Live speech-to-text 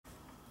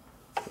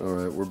All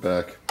right, we're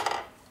back.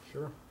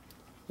 Sure.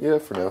 Yeah,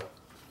 for now.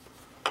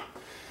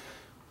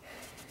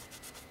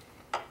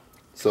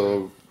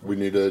 So we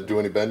need to do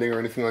any bending or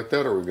anything like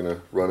that, or we're gonna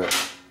run it?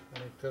 I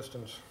need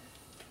pistons.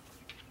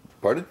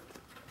 Pardon?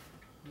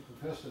 Need some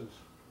pistons.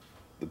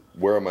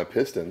 Where are my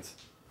pistons?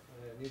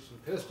 I need some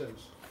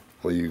pistons.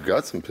 Well, you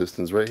got some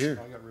pistons right here.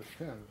 I got wrist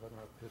pins, I don't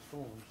have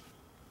pistons.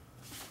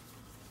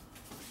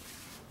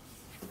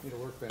 Need a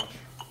workbench.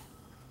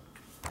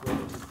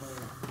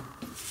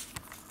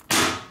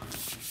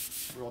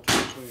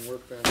 Relatively clean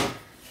workbench.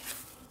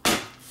 Did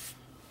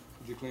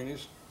you clean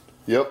these?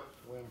 Yep.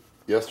 When?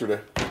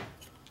 Yesterday.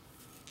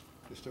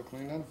 You still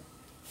clean them?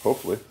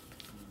 Hopefully.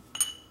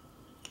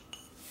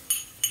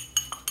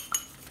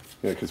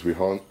 Yeah, because we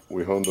honed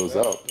those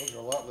out. Those are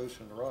a lot looser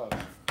than the rods.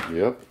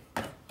 Yep.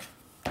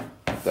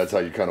 That's how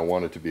you kind of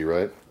want it to be,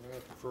 right? Yeah,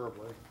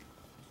 preferably.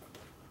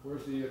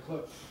 Where's the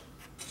clips?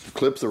 The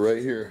clips are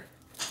right here.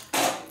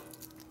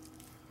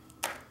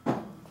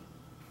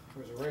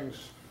 Where's the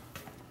rings?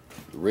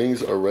 The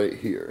rings are right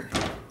here.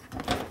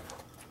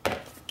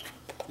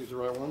 These are the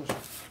right ones?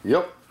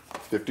 Yep.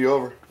 50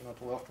 over. They're not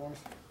the left ones?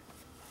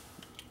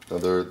 No,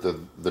 they're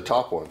the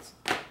top ones.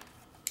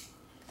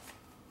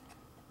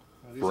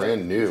 These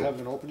Brand new. These haven't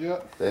been opened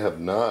yet? They have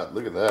not.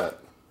 Look at that.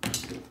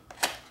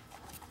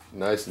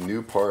 Nice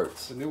new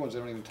parts. The new ones they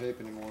don't even tape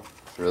anymore.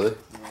 Really?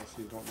 You know,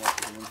 so you don't know if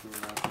they them into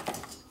or not.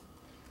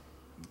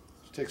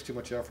 It takes too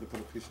much effort to put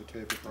a piece of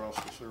tape across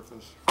the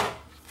surface.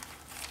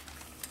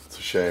 It's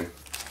a shame.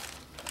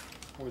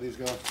 Where do these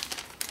go?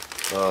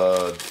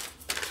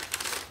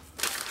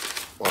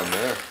 On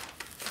there.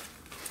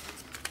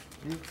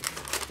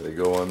 They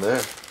go on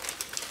there.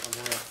 On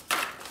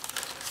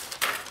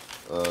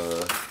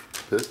where?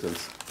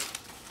 Pistons.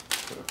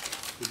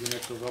 Did you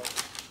mix those up?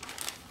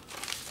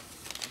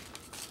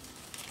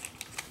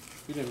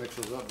 You didn't mix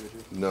those up, did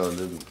you? No, I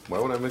didn't. Why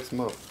would I mix them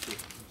up?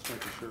 Just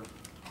making sure.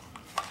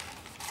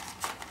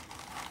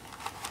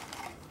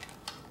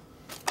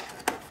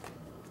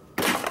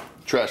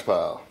 Trash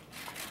pile.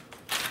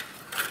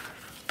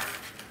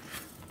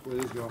 Where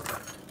do these go?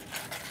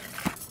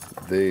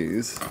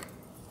 These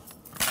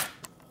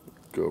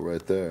go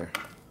right there.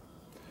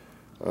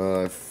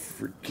 I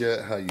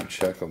forget how you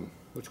check them.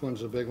 Which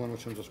one's the big one?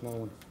 Which one's the small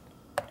one?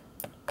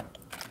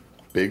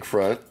 Big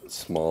front,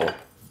 small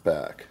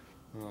back.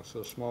 So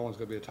the small one's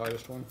going to be the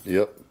tightest one?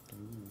 Yep.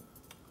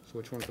 So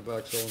which one's the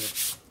back cylinder?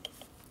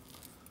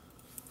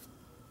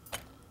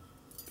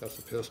 That's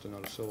the piston,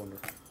 not a cylinder.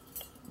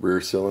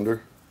 Rear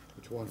cylinder.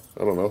 Which one?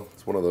 I don't know.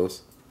 It's one of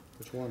those.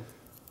 Which one?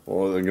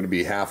 Well, they're going to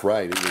be half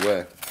right either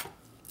way.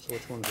 So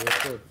which one's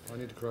this good? I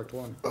need to correct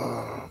one.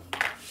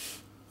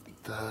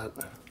 That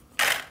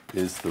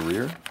is the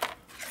rear.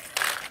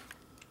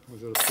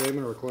 Was it a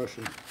statement or a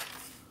question?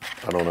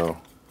 I don't know.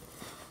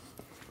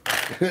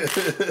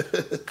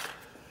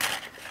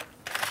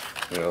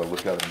 Yeah,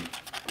 look at them.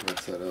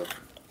 Let's set up.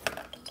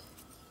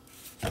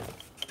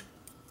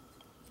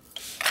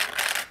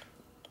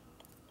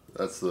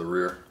 That's the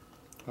rear.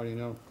 How do you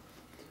know?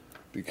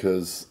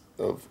 Because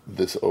of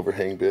this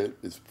overhang bit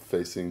is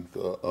facing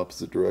the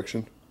opposite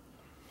direction.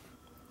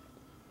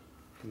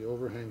 The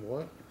overhang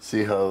what?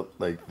 See how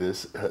like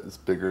this is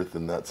bigger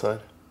than that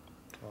side?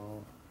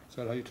 Oh, is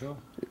that how you tell?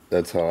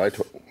 That's how I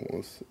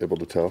was able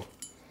to tell.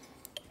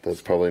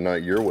 That's probably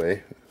not your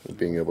way of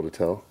being able to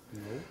tell.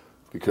 No.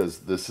 Because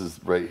this is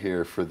right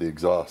here for the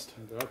exhaust.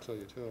 That's how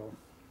you tell.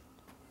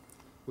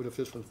 What if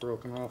this one's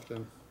broken off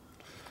then?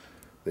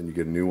 Then you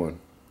get a new one.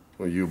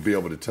 Well, you'll be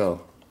able to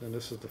tell. And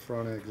this is the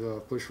front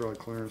push rod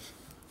clearance.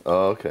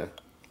 Oh, okay.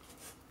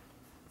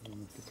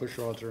 And the push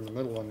rods are in the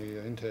middle on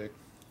the intake.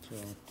 So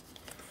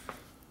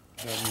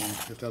that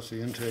means if that's the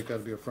intake,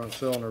 that'd be a front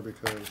cylinder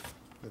because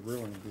the rear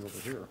one would be over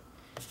here.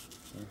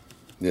 So,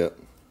 Yeah.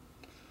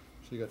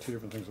 so you got two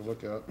different things to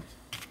look at.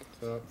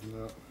 That and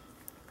that.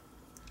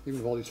 Even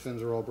if all these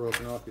fins are all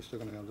broken off, you're still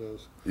going to have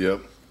those.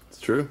 Yep, it's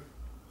true.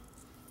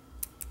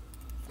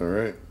 All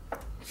right.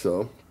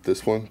 So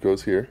this one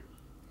goes here.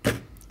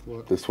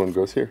 What? This one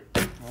goes here.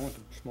 I want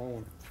the small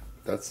one.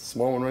 That's the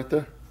small one right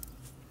there.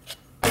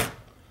 I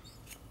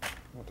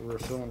want the rear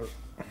cylinder.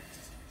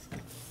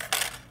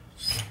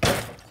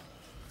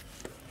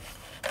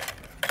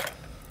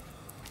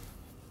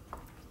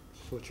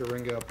 So what's your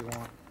ring gap you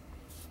want?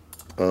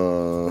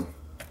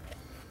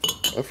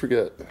 I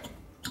forget.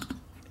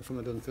 This one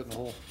that doesn't fit in the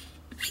hole.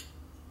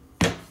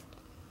 Is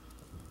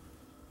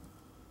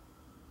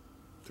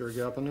there a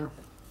gap in there?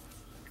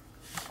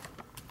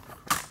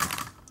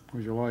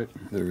 Where's your light?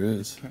 There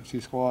is. Can't see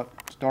squat.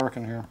 It's dark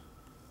in here.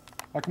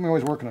 How come we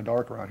always work in the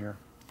dark around here?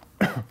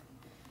 Is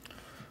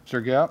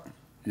there a gap?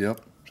 Yep.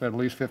 Is that at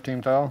least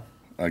 15 thou?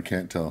 I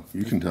can't tell.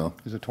 You can tell.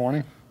 Is it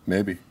 20?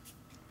 Maybe.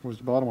 Where's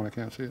the bottom one? I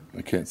can't see it.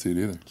 I can't see it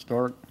either. It's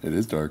dark. It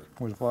is dark.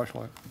 Where's the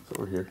flashlight? It's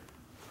over here.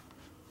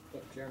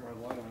 That camera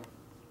light on it.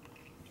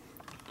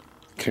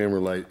 Camera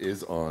light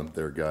is on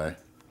there, guy.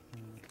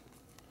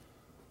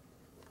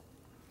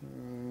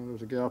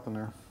 There's a gap in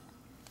there.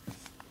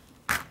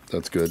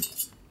 That's good.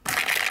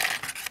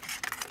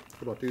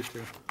 What about these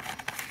two?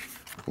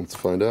 Let's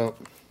find out.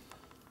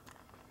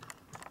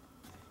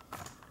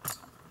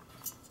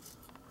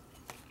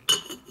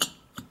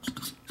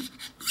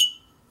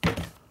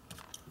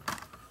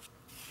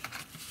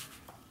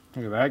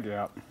 Look at that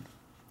gap.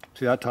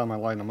 See, that time I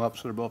line them up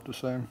so they're both the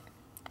same.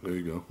 There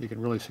you go. You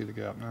can really see the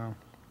gap now.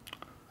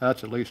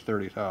 That's at least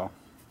 30 thou.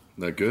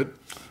 That good?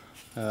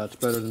 It's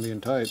better than being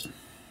tight.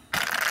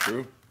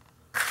 True.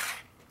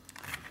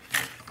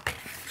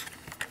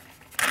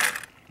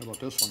 How about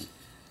this one?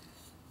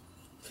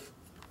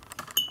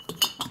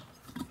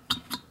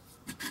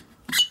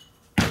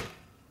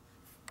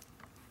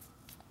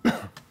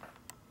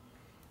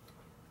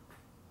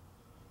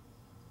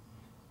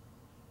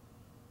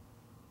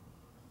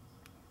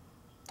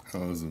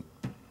 How is it?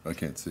 I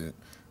can't see it.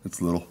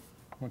 It's little. Why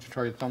don't you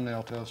try your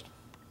thumbnail test?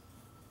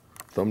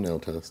 Thumbnail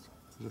test.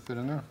 Does it fit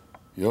in there?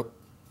 Yep.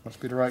 Must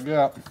be the right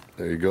gap.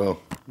 There you go.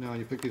 Now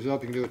you pick these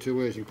up, you can do it two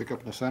ways. You can pick up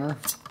in the center,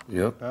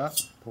 Yep. that,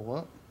 pull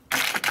up.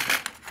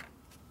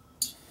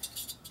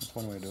 That's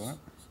one way to do it.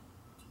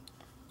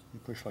 You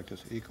push like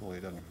this equally,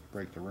 it doesn't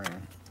break the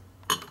ring.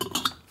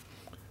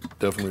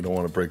 Definitely don't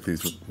want to break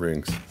these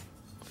rings. How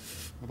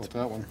about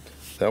that one?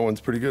 That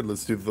one's pretty good.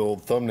 Let's do the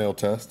old thumbnail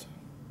test.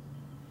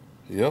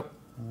 Yep.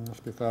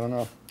 Must be fat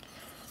enough.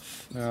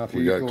 Now if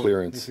We got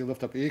clearance. If you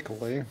lift up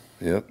equally,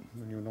 Yep.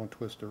 when you don't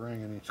twist the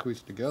ring and you squeeze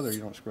it together, you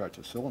don't scratch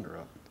the cylinder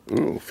up.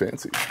 Ooh,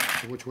 fancy.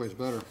 So which way is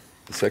better?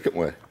 The second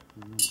way.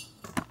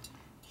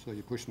 So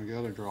you push them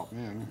together, drop them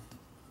in,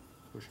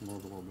 push them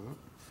over a little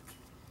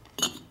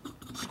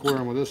bit. Square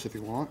them with this if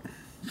you want.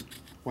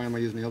 Why am I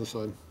using the other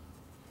side?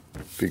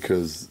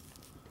 Because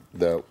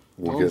that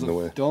will get in the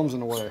way. Dome's in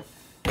the way.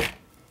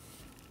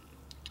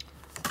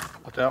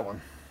 Put that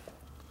one.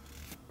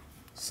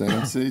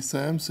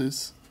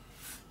 Samsies.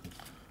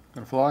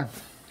 Gonna fly?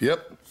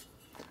 Yep.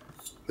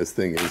 This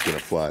thing is gonna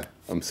fly.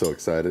 I'm so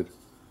excited.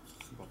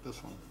 How about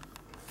this one?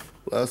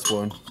 Last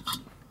one.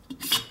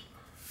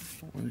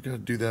 What you gotta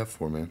do that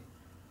for, man?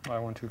 I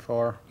went too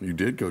far. You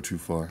did go too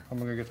far. I'm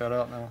gonna get that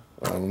out now.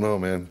 I don't know,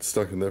 man. It's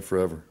stuck in there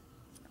forever.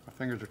 My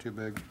fingers are too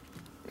big.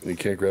 You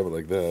can't grab it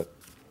like that.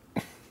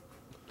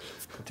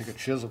 I take a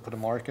chisel, put a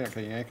mark in it,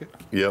 can you yank it?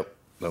 Yep,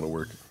 that'll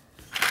work.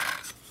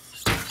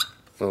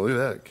 Oh, look at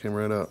that. Came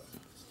right out.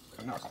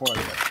 Not quite,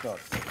 I got stuck.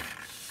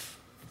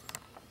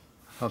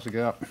 How's the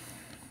gap?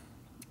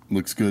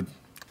 Looks good.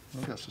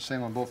 Look, that's the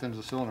same on both ends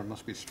of the cylinder. It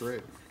must be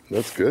straight.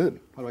 That's good.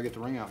 How do I get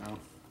the ring out now?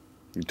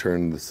 You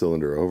turn the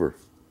cylinder over.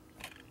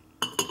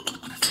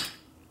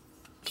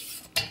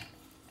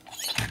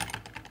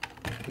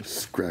 Just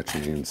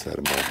scratching the inside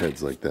of my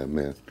heads like that,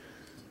 man.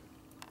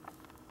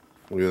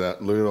 Look at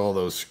that. Look at all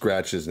those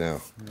scratches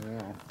now.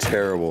 Yeah.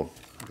 Terrible.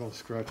 Look at all the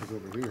scratches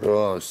over here.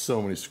 Oh,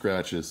 so many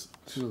scratches.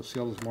 See all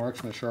those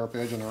marks and the sharp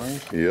edge on the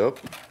rings? Yep.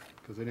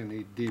 Because they didn't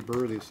need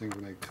deburr these things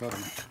when they cut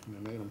them,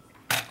 when they made them.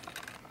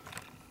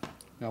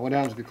 Now what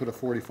happens if you put a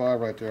 45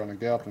 right there on the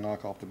gap to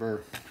knock off the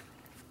burr?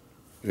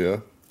 Yeah.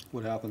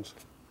 What happens?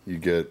 You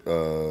get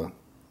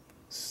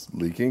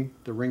leaking.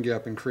 The ring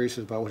gap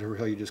increases by whatever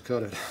hell you just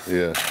cut it.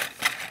 Yeah.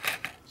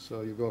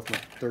 So you go from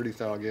a 30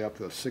 thou gap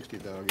to a 60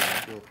 thou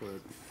gap real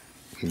quick.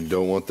 You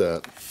don't want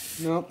that.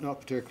 Nope, not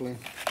particularly.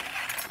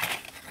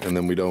 And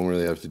then we don't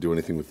really have to do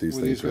anything with these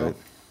Where things, these go? right?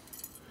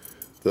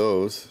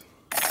 Those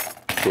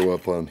go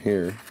up on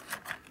here.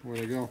 Where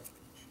they go?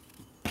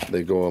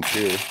 They go up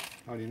here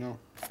How do you know?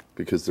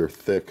 because they're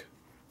thick.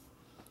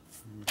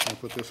 Can I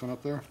put this one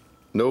up there?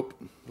 Nope,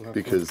 It'll have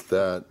because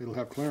that, It'll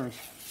have clearance.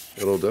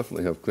 it'll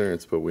definitely have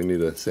clearance, but we need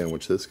to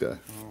sandwich this guy.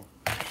 Oh.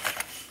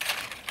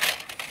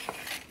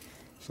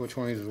 So which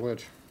one uses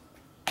which?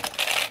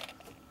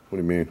 What do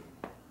you mean?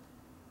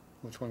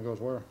 Which one goes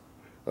where?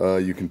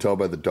 You can tell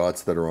by the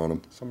dots that are on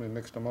them. Somebody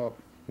mixed them up.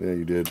 Yeah,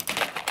 you did.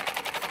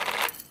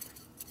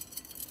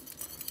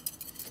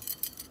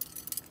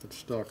 It's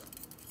stuck.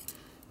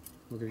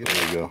 Look at you.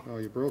 There you go. Oh,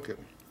 you broke it.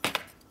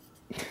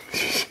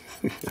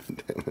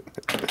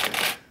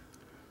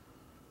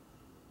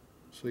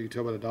 So you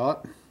tell by the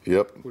dot?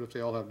 Yep. What if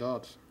they all have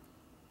dots?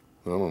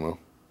 I don't know.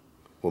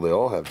 Well, they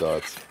all have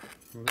dots.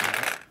 Where's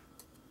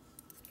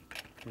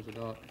the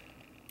dot?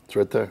 It's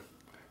right there.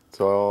 It's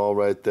all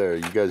right there.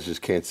 You guys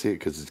just can't see it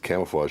because it's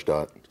camouflage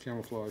dot. It's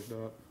camouflage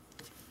dot.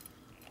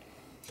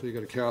 So you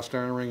got a cast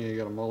iron ring and you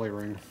got a molly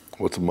ring.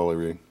 What's a molly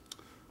ring?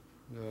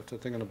 It's a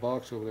thing in the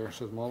box over there. It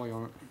says molly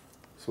on it.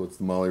 So what's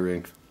the molly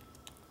ring?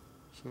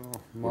 So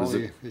What is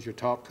molly it? is your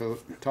top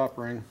coat, top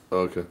ring. Oh,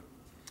 okay.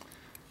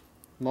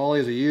 Molly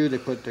is a U.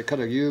 They cut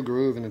a U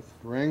groove in the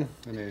ring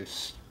and they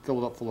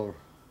fill it up full of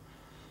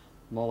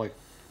molly.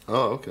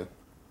 Oh, okay.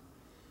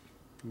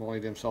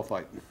 Molybdenum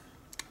sulfite.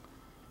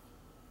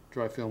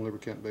 Dry film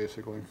lubricant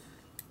basically.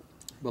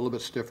 But a little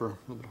bit stiffer, a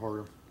little bit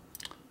harder.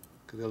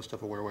 Because the other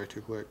stuff will wear away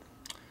too quick.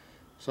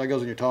 So that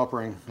goes in your top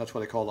ring. That's why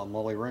they call it a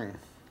molly ring.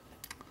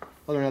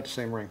 Well, they're not the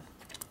same ring.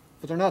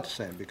 But they're not the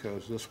same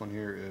because this one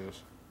here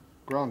is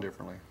ground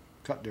differently,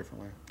 cut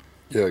differently.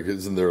 Yeah,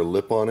 isn't there a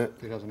lip on it?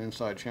 It has an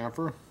inside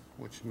chamfer,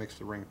 which makes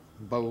the ring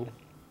bow.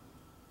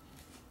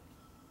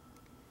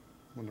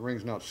 When the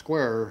ring's not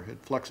square,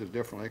 it flexes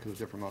differently because it's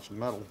different amounts of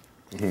metal.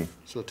 Mm-hmm.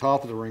 So the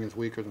top of the ring is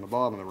weaker than the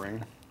bottom of the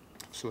ring,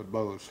 so it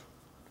bows.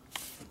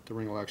 The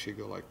ring will actually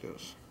go like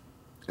this.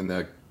 And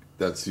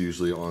that's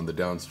usually on the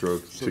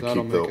downstroke So to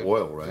that'll keep the make it,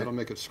 oil, right? That'll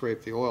make it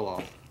scrape the oil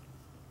off.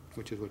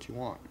 which is what you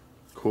want.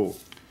 Cool.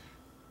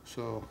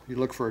 So you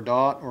look for a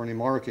dot or any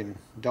marking.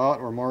 Dot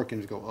or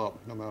markings go up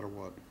no matter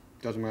what.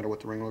 Doesn't matter what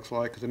the ring looks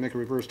like, because they make a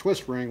reverse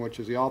twist ring, which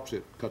is the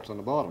opposite, cuts on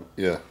the bottom.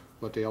 Yeah.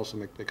 But they also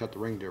they cut the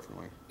ring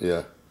differently.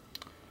 Yeah.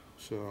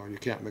 So you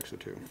can't mix the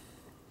two.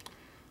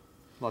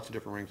 Lots of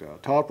different rings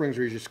out. Top rings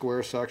are usually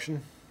square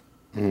section.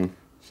 Mm.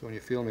 So when you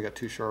feel them, they got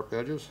two sharp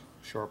edges.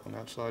 Sharp on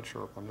that side,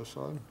 sharp on this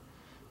side.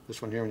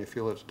 This one here, when you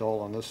feel it's dull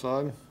on this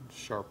side, it's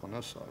sharp on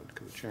this side,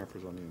 because the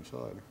chamfer's on the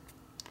inside.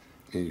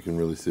 And you can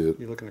really see it.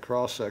 You look in the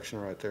cross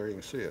section right there, you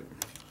can see it.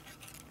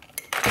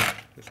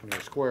 This one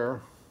is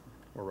square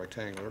or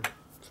rectangular,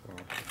 so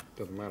it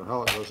doesn't matter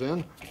how it goes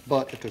in,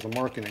 but if there's a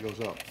marking, it goes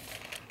up.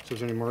 So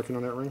is there any marking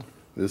on that ring?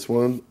 This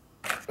one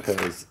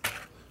has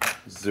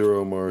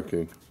 0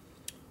 marking.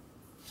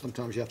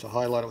 Sometimes you have to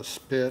highlight it with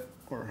spit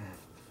or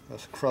a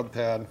scrub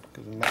pad,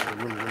 because it might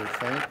be really, really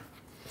faint.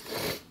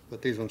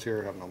 But these ones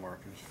here have no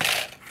markings.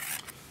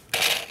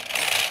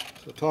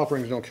 So top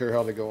rings don't care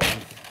how they go on.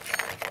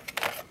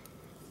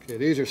 Okay,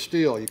 these are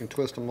steel. You can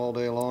twist them all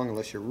day long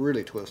unless you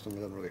really twist them. It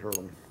doesn't really hurt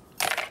them.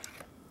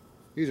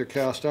 These are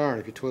cast iron.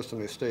 If you twist them,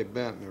 they stay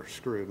bent and they're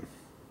screwed.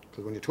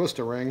 Because when you twist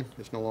a ring,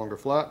 it's no longer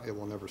flat. It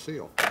will never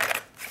seal.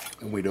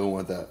 And we don't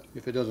want that.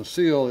 If it doesn't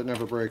seal, it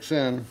never breaks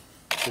in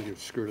because you've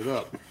screwed it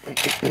up.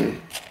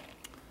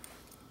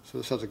 So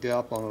this has a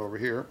gap on it over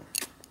here.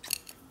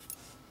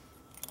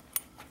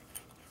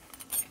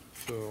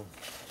 So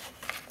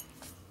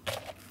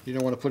you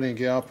don't want to put any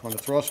gap on the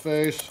thrust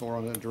face or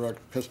on the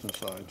direct piston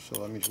side.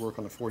 So that means you work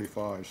on the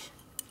 45s.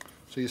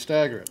 So you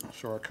stagger it.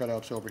 So our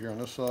cutout's over here on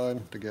this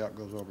side. The gap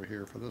goes over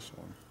here for this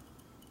one.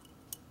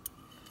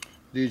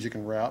 These you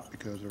can wrap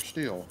because they're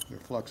steel. They're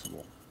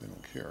flexible. They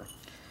don't care.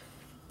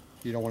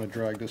 You don't want to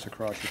drag this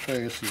across your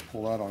face. You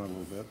pull that on it a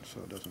little bit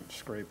so it doesn't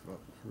scrape up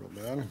real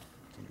bad. And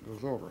it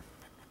goes over.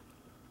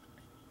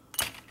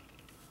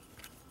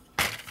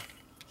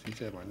 See,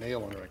 if I had my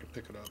nail under, I could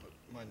pick it up, but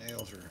my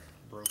nails are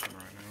broken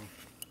right now.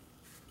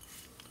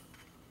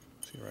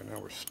 See, right now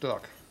we're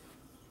stuck.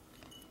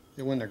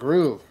 It went in the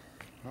groove.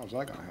 How's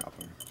that going to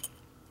happen?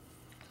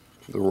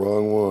 The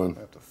wrong one.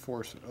 I have to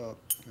force it up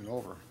and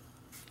over.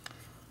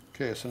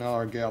 Okay, so now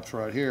our gap's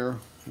right here.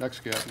 Next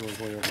gap goes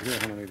way over here,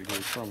 180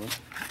 degrees from it.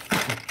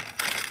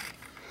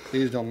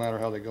 These don't matter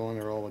how they go in,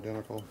 they're all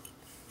identical.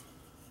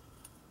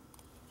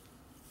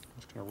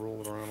 Just going to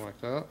roll it around like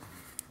that.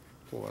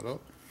 Pull that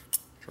up.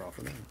 Drop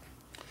it in.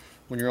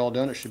 When you're all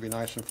done, it should be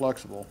nice and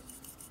flexible.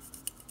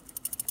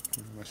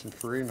 Nice and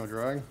free, no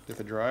drag.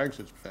 If it drags,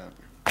 it's bent.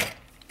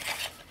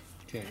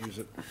 Can't use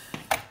it.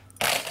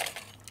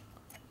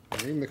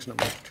 Are you mixing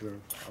up my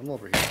two? I'm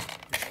over here.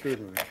 You're screwed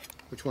with me.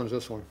 Which one's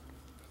this one?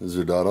 Is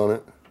there a dot on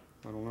it?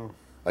 I don't know.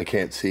 I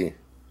can't see.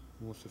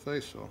 What's the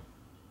face, though?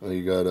 Oh,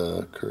 you got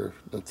a curve.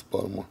 That's the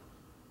bottom one.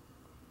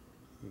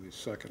 The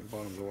second,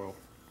 bottom's oil.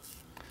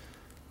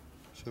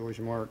 So where's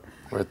your mark?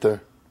 Right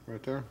there.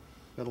 Right there?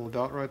 That little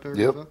dot right there?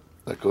 Yep. Goes up?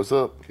 That goes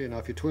up. Okay, now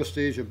if you twist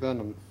these, you bend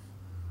them.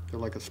 They're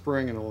like a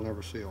spring and it'll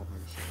never seal.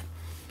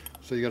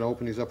 So you got to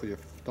open these up with your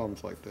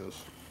thumbs like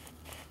this.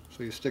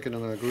 So you stick it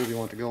in the groove you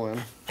want to go in.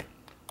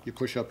 You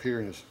push up here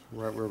and it's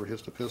right wherever it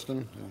hits the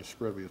piston, and you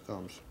spread with your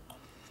thumbs.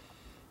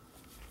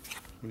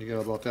 When you get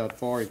about that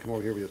far, you come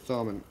over here with your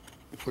thumb and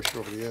push it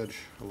over the edge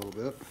a little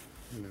bit,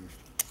 and then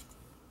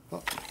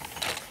up.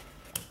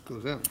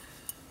 Goes in.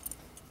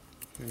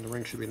 And the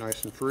ring should be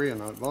nice and free and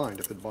not bind.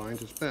 If it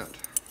binds, it's bent.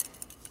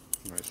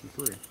 Nice and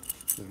free.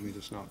 That means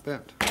it's not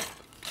bent.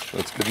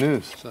 That's good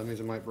news. So that means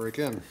it might break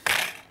in.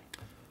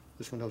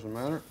 This one doesn't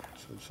matter.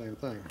 So the same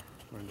thing.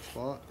 Find the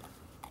spot.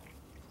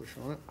 Push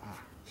on it. Ah,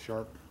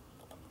 sharp.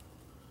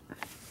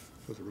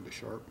 Those are really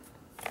sharp.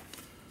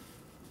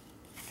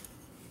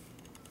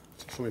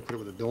 Somebody put it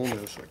with a dome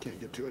there, so I can't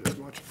get to it as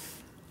much.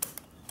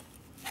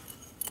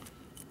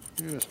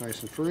 And it's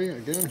nice and free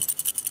again.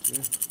 Yeah.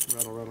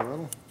 Rattle, rattle,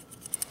 rattle.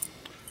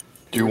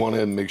 Do you want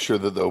to make sure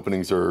that the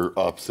openings are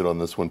opposite on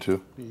this one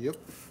too? Yep.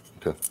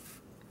 Okay.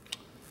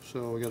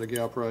 So we got a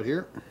gap right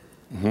here.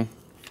 Mm-hmm.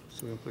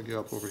 So we'll put a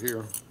gap over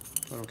here.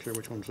 I don't care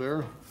which one's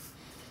there.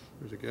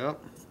 There's a gap.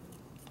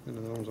 And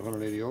then that one's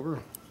 180 over.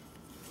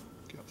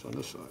 Gap's on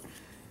this side.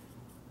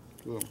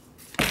 Boom.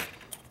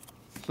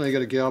 So now you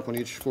got a gap on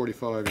each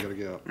 45, you got a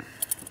gap.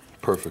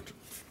 Perfect.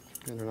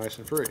 And they're nice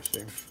and free,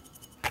 see?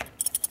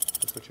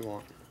 That's what you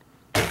want.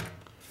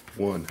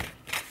 One.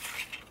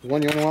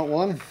 One, you only want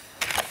one?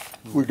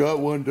 We got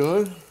one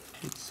done.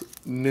 Let's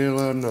nail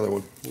out another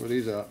one. Where are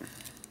these at?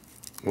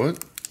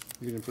 What?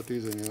 You didn't put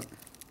these in yet.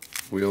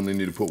 We only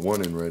need to put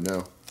one in right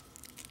now.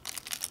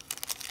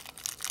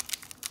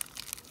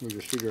 Where's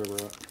your screwdriver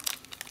at?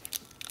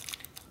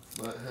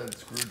 Flathead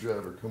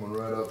screwdriver coming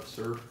right up,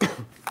 sir.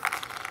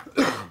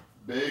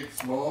 Big,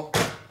 small?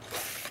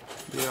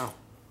 Yeah.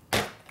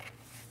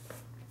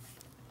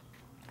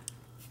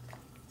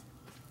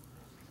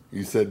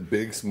 You said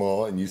big,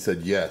 small, and you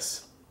said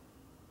yes.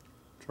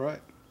 That's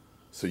right.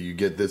 So you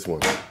get this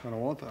one. I don't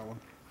want that one.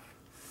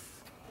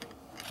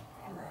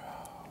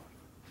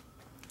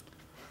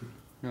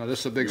 Now this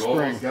is a big You spring.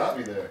 almost got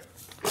me there.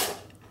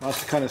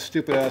 That's the kind of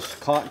stupid ass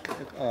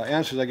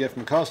answers I get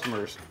from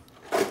customers.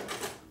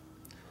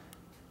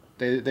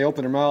 They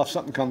open their mouth,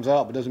 something comes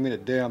out, but doesn't mean a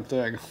damn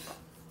thing.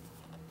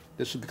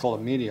 This should be called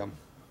a medium.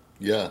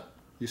 Yeah.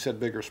 You said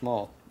big or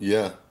small.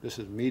 Yeah. This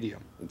is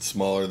medium. It's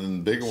smaller than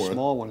the bigger one. The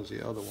small one is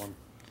the other one.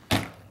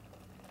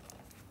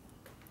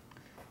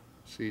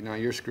 See, now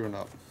you're screwing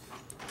up.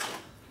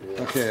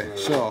 Yeah. Okay,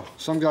 so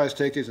some guys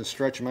take these and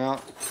stretch them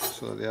out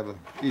so that they have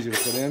easier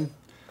to put in.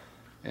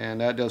 And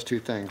that does two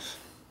things.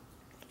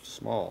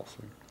 Small.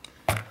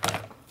 See?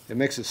 It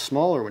makes it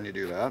smaller when you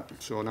do that.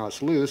 So now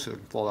it's loose, it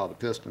can fall out of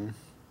the piston,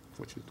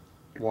 which is,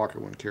 Walker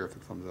wouldn't care if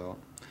it comes out.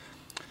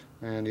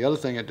 And the other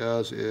thing it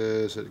does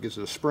is it gives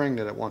it a spring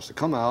that it wants to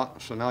come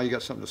out. So now you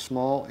got something that's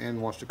small and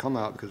wants to come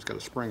out because it's got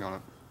a spring on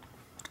it.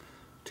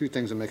 Two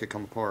things that make it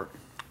come apart.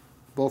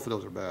 Both of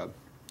those are bad.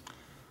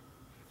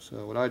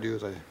 So what I do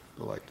is I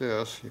go like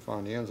this. You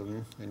find the ends of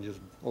them and you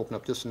just open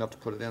up just enough to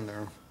put it in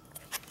there.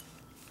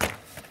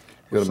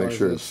 You gotta make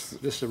sure this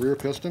is the rear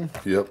piston.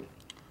 Yep.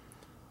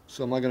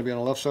 So am I going to be on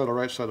the left side or the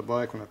right side of the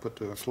bike when I put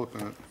the clip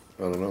in it?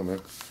 I don't know,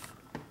 man.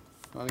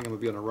 I think I'm going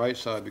to be on the right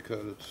side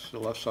because the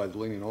left side's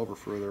leaning over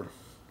further.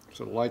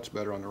 So the light's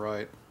better on the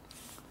right.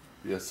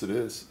 Yes, it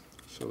is.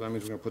 So that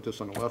means we're going to put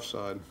this on the left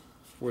side.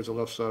 Where's the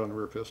left side on the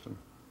rear piston?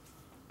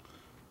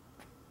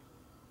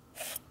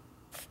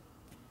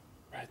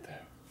 Right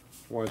there.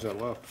 Why is that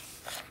left?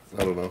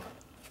 I don't know.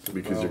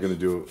 Because you're going to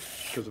do it.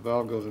 Because the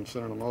valve goes in the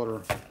center of the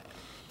motor.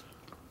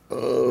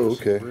 Oh,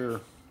 okay.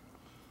 Rear.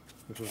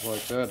 If it was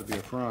like that, it'd be a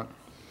front.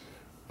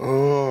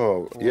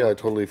 Oh, yeah, I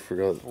totally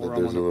forgot that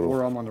there's a little...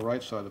 Or I'm on the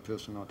right side of the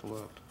piston, not the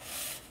left.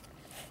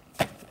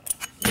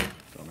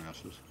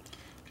 Dumbasses.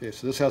 Okay,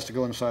 so this has to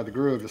go inside the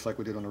groove, just like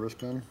we did on the wrist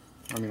pin.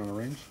 I mean on the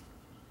rings.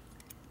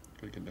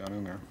 Gotta get down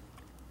in there.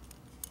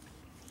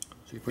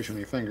 So you push on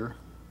your finger,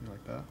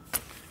 like that.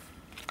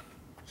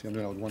 See, I'm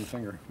doing it with one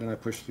finger. Then I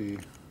push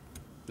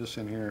this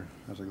in here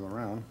as I go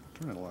around.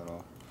 Turn the light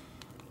off.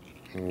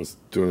 I was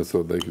doing it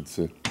so they could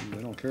see.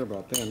 They don't care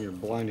about them. You're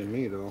blinding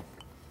me, though.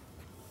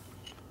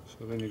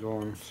 So then you go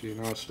and see,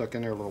 now it's stuck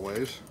in there a little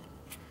ways.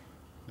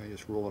 Now you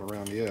just roll it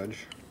around the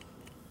edge.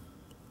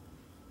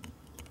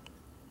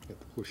 You have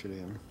to push it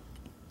in.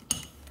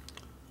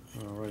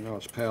 Right now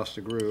it's past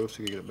the groove,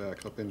 so you get it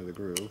back up into the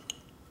groove.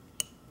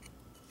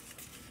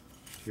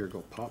 Here,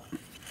 go pop.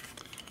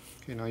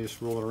 Okay, now you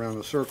just roll it around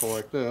the circle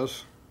like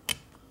this.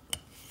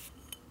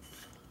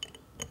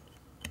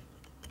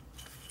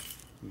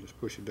 You just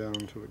push it down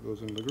until it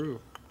goes into the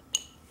groove.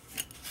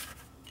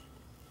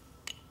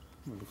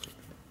 It looks like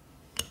that.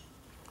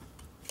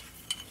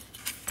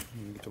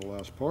 And you get to the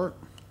last part.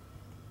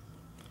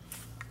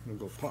 It'll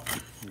go pop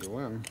and go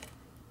in.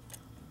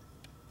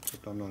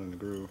 Except I'm not in the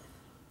groove.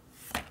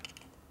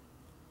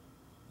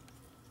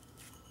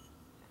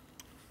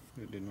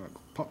 It did not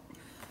go pop.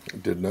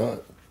 It did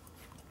not.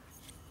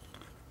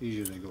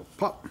 Easier they go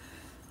pop.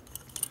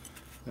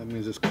 That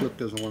means this clip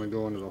doesn't want to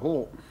go into the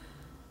hole.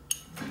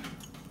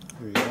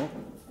 There you go.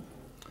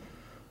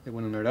 It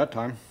went in there that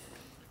time.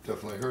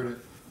 Definitely heard it.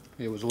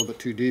 It was a little bit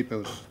too deep. It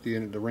was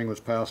the ring was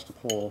past the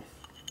hole.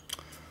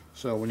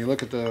 So when you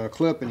look at the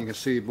clip and you can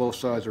see both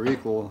sides are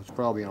equal, it's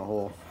probably in a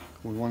hole.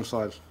 When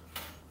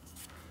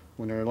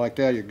they're like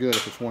that, you're good.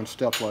 If it's one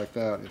step like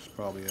that, it's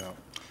probably out.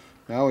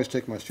 Now I always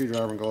take my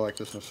screwdriver and go like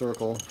this in a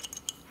circle.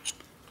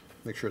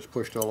 Make sure it's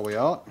pushed all the way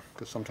out,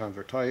 because sometimes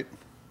they're tight.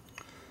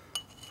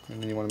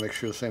 And then you want to make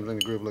sure the same thing,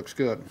 the groove looks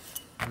good.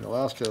 And the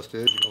last test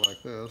is you go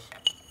like this.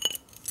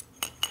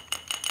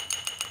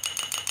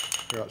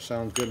 Hear how it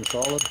sounds good and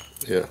solid?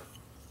 Yeah.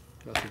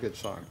 That's a good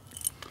sign.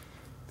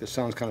 If it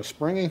sounds kind of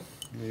springy,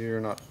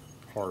 you're not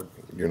hard.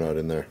 You're not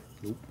in there.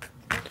 Nope.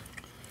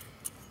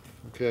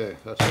 Okay,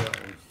 that's that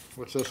one.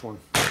 What's this one?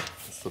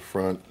 It's the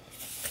front.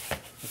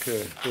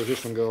 Okay, where's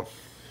this one go?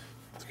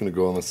 It's going to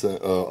go on the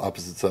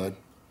opposite side.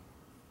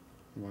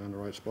 Am I in the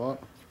right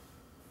spot?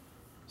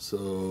 So,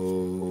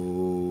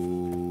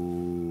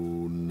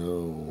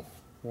 no.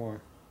 Why?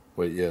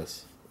 Wait,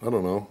 yes. I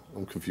don't know.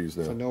 I'm confused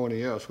now. It's a no and a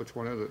yes. Which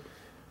one is it?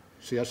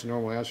 See, that's the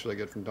normal answer they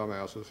get from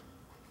dumbasses.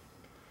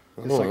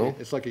 I don't know.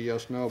 It's like a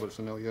yes, no, but it's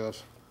a no,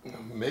 yes.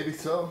 Maybe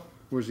so.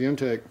 Where's the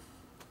intake?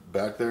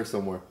 Back there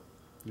somewhere.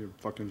 You're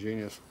a fucking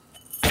genius.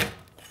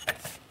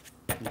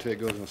 Intake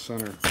goes in the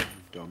center.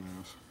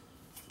 Dumbass.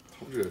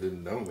 Told you I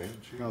didn't know, man.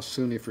 Jeez. How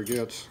soon he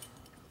forgets.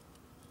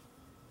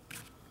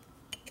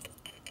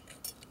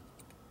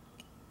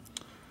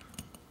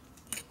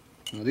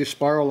 Now these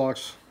spiral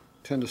locks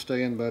tend to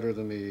stay in better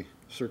than the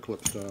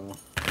circlip style.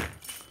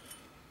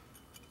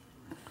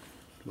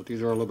 But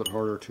these are a little bit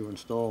harder to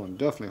install and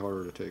definitely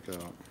harder to take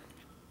out.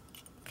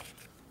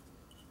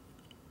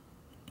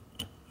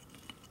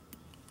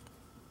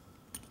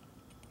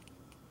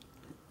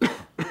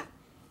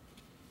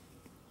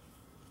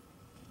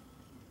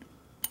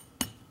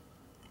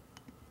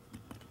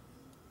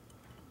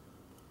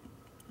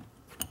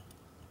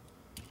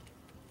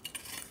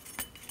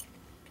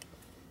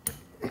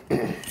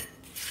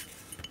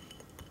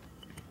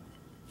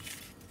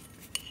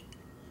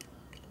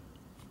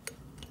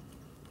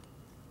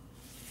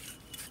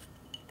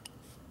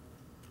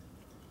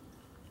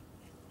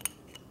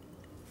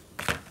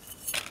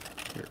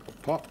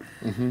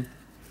 Mm-hmm.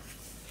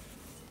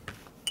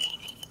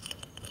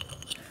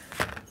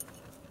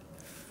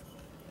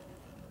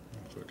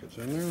 So it gets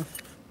in there.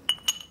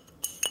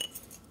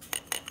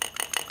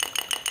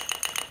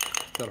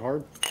 Is that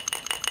hard?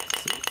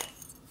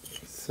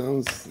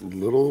 Sounds a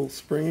little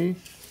springy.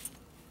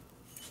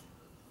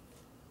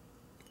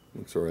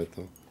 Looks alright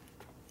though.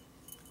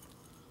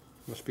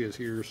 Must be his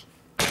ears.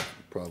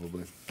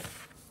 Probably.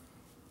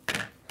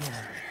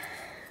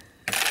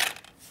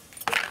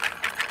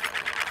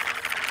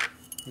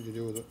 What'd you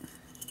do with it?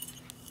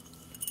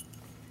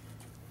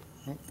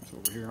 Oh, it's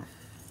over here.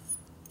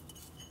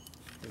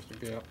 There's the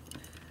gap.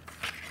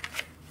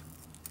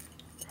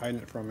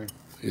 Hiding it from me.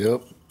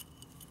 Yep.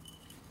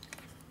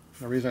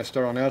 The reason I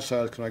start on that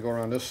side is because I go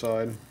around this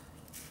side.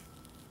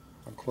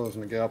 I'm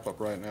closing the gap up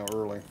right now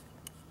early.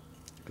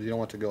 Because you don't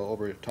want to go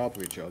over the top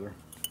of each other.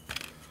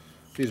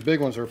 These big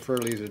ones are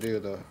fairly easy to do.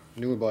 The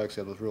newer bikes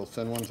have those real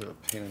thin ones that are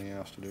a pain in the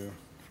ass to do.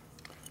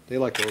 They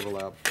like to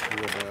overlap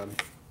real bad.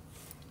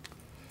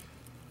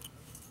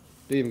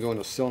 They even go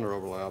into cylinder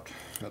overlapped.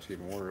 That's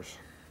even worse.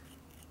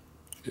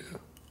 Yeah.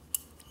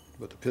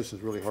 But the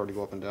piston's really hard to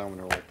go up and down when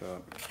they're like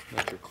that.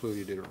 That's your clue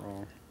you did it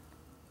wrong.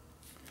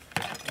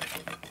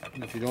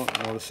 And if you don't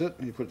notice it,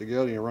 you put it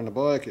together and you run the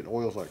bike, it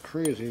oils like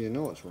crazy, you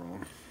know it's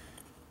wrong.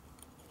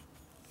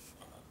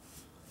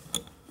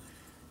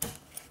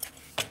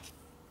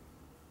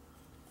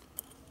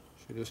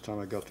 See, this time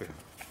I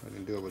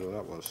didn't do it with what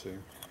that was, see.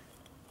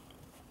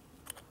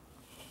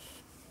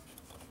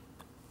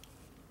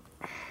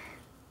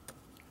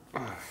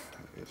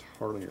 It's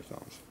hard on your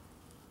thumbs.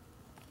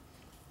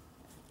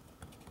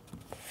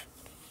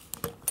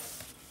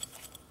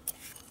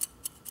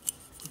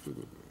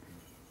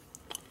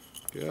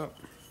 Gap,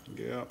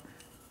 gap,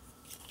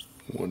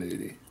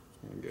 180.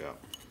 and gap.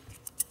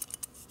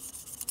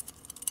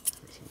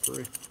 Nice and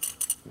free.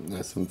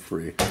 Nice and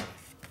free.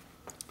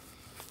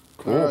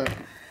 Cool. All right.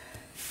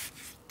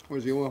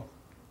 Where's the oil?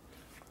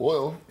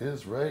 Oil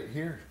is right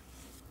here.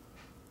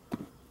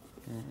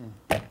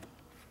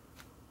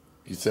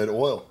 You said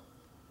oil.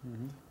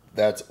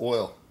 That's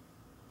oil.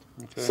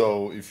 Okay.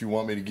 So if you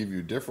want me to give you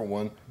a different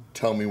one,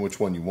 tell me which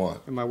one you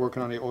want. Am I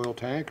working on the oil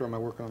tank or am I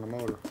working on the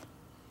motor?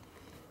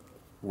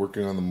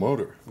 Working on the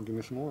motor. Well, give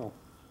me some oil.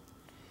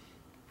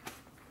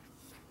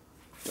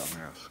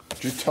 Dumbass.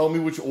 Just tell me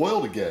which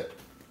oil to get.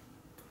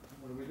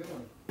 What are we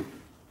doing?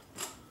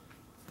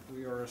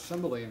 We are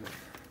assembling.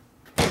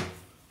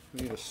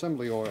 We need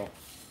assembly oil.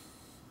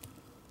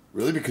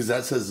 Really? Because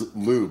that says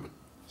lube.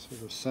 This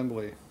is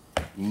assembly.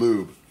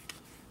 Lube.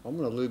 I'm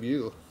gonna lube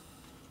you.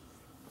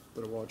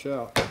 Better watch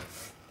out.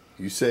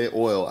 You say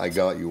oil, I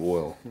got you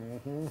oil.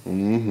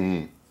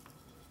 Mm-hmm.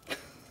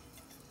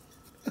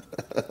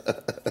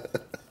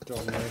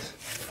 Dumbass.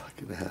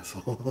 Fucking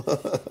asshole.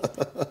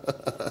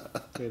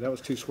 Okay, that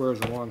was 2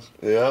 squares at once.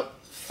 Yep.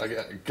 I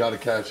gotta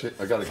cash it.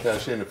 I gotta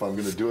cash in. If I'm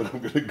gonna do it,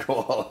 I'm gonna go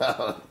all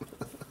out.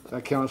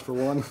 That counts for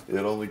one. It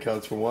only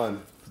counts for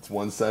one. If it's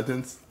one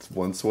sentence, it's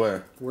one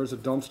swear. Where's the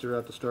dumpster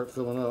at to start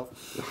filling up?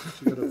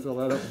 You gotta fill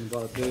that up in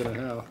about a day and a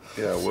half.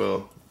 Yeah,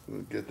 we'll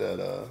get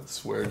that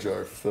swear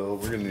jar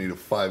filled. We're gonna need a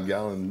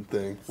 5-gallon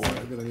thing for it.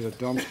 We're gonna need a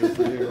dumpster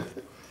for you.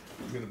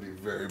 We're gonna be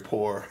very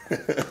poor.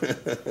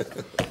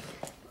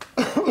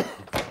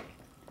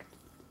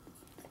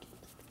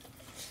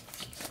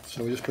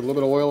 So we just put a little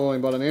bit of oil, only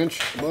about 1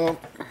 inch. Well,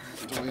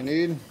 that's all you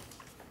need.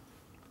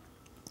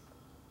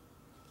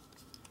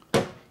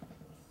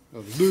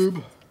 Of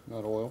lube,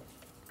 not oil.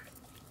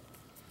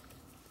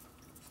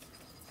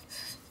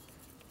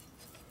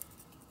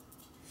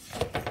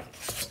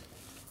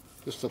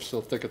 This stuff's so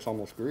thick it's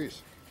almost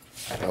grease.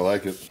 I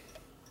like it.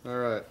 All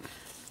right,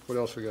 what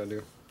else we gotta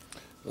do?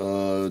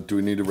 Do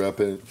we need to wrap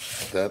it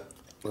that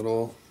at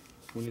all?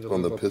 We need to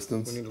On lube the up-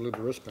 pistons? We need to lube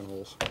the wrist pin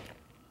holes.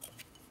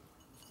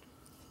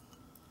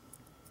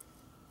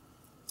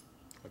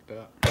 Like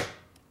that.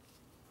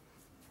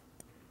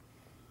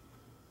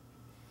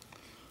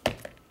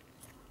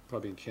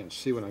 Probably you can't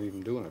see what I'm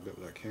even doing a bit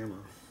with that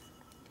camera.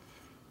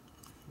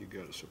 You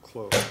got it so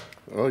close.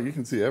 Oh, you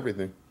can see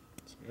everything.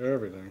 See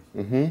everything.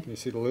 Mm-hmm. Can you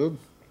see the lube?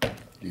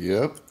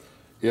 Yep.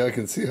 Yeah, I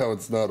can see how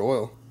it's not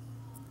oil.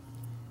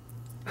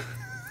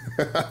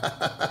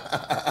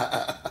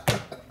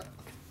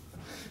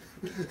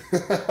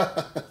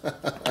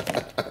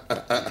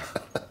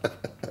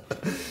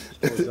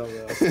 Still a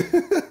dumbass.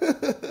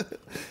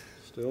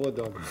 Still a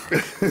dumbass.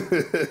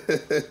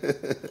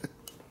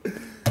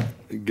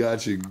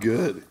 Got you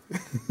good.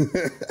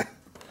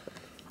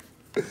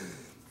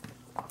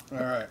 All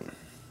right.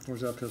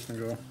 Where's that piston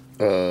go?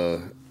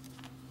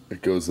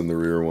 It goes in the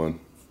rear one.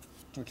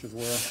 Which is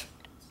where?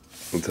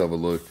 Let's have a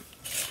look.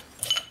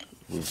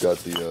 We've got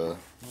the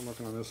I'm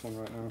looking on this one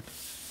right now.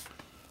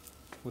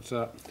 What's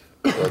that?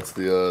 that's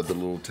the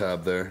little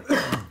tab there.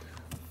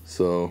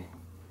 So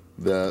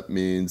that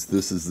means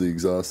this is the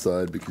exhaust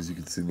side because you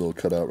can see the little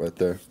cutout right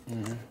there.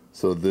 Mm-hmm.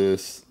 So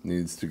this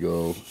needs to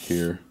go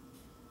here.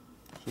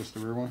 Is this the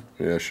rear one?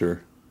 Yeah,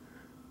 sure.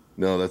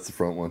 No, that's the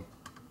front one.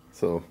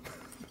 So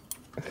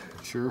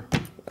Sure.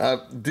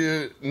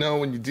 Dude, no,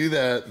 when you do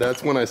that,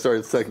 that's when I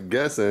started second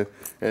guessing.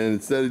 And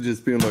instead of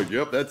just being like,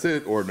 yep, that's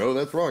it, or no,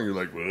 that's wrong, you're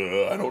like,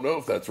 well, I don't know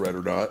if that's right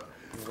or not.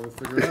 We'll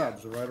figure it out.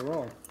 Is it right or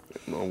wrong?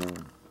 No,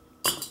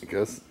 I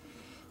guess.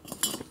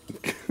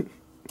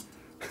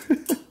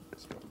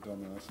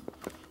 Dumbass.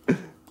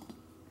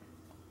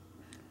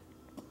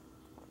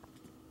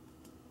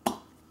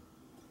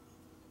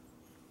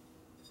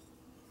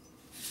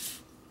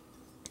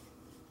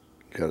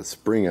 Got a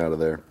spring out of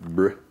there.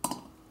 Bruh.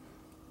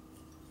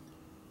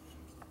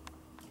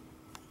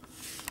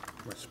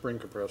 My spring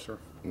compressor.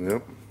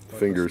 Yep. Like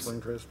Fingers.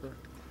 Spring crisper.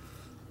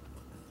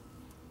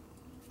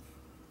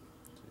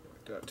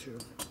 Like that too.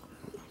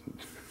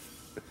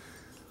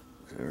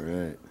 All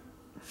right.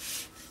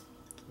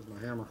 With my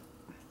hammer.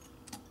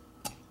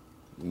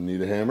 You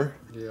need a hammer?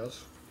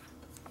 Yes.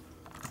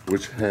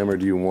 Which hammer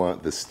do you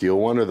want? The steel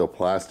one or the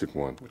plastic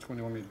one? Which one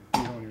do you want me to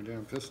beat on your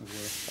damn pistons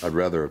with? I'd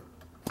rather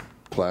a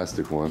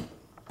plastic one.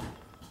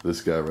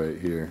 This guy right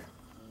here.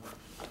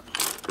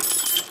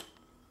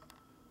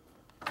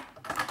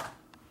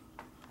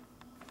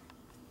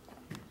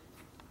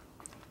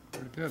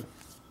 Pretty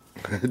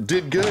good.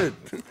 Did good.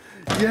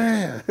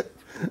 Yeah.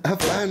 I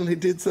finally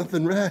did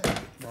something right.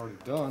 I'm already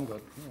done,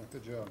 but yeah,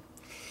 good job.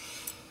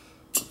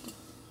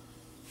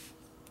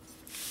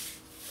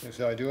 You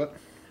see how I do it?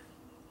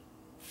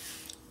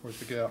 Where's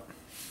the gap?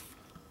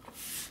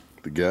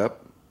 The gap?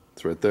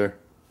 It's right there.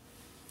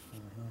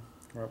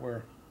 Right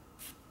where?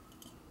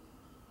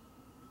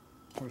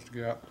 Where's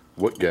the gap?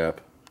 What gap?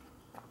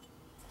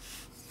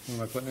 What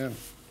am I putting in?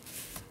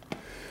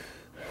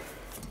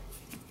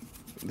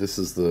 This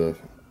is the...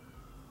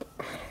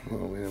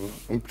 Oh man,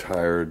 I'm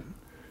tired.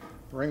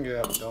 Ring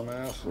gap,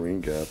 dumbass.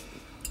 Ring gap.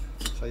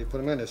 That's how you put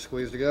them in. They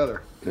squeeze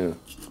together. Yeah.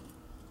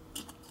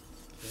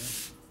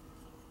 See?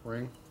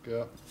 Ring,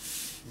 gap,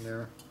 in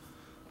there.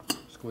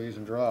 Squeeze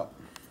and drop.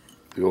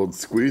 The old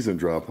squeeze and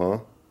drop, huh?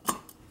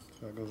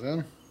 So it goes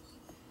in.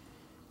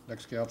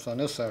 Next gap's on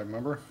this side,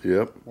 remember?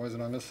 Yep. Why is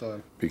it on this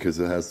side? Because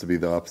it has to be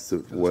the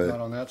opposite 'Cause way. it's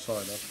not on that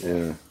side, that's why.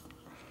 Yeah.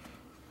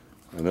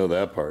 I know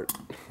that part.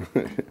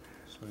 So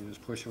you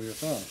just push it with your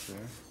thumb, see?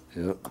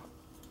 Yep.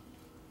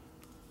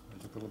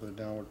 As you put a little bit of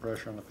downward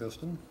pressure on the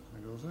piston,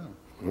 it goes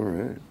in. All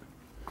right.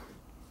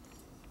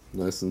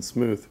 Nice and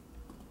smooth.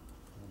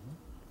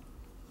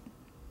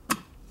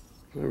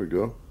 There we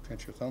go.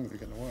 Pinch your thumb if you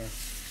get in the way.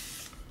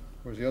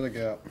 Where's the other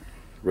gap?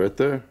 Right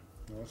there.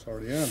 No, it's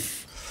already in.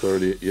 It's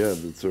already, yeah,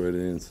 it's already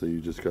in, so you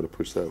just got to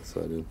push that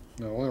side in.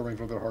 No, only ring's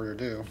a little bit harder to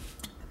do.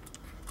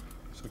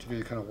 So what you do,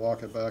 you kind of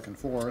walk it back and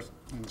forth,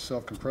 and it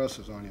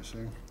self-compresses on you, see?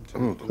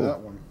 Until you get to that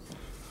one.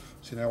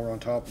 See, now we're on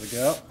top of the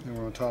gap, and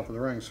we're on top of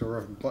the ring, so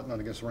we're buttoning on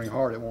against the ring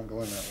hard, it won't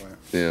go in that way.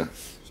 Yeah.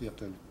 So you have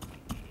to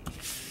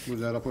move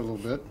that up a little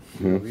bit,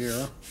 over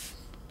here.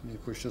 Then you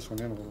push this one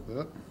in a little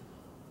bit.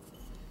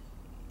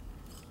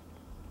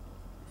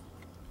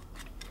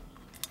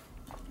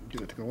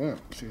 Get it to go in.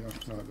 See how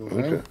it goes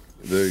in? Okay.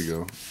 There you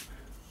go.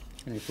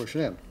 And you push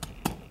it in.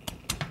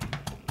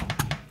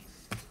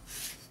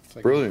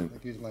 So Brilliant. I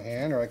can use my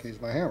hand or I can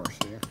use my hammer,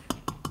 see?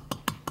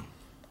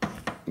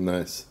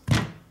 Nice.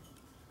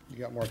 You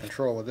got more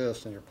control with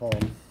this than your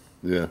palm.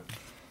 Yeah.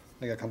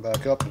 I gotta come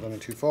back up because I'm in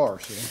too far,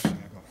 see? So I go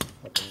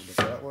up a little bit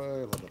that way,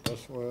 a little bit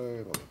this way,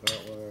 a little bit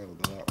that way, a little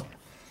bit that way.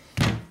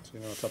 So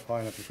now it's up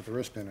high enough to put the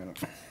wrist pin in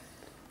it.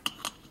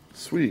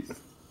 Sweet.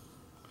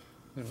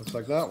 It looks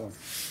like that one.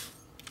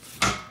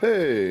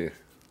 Hey.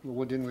 Well,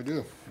 what didn't we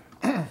do?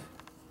 Oh,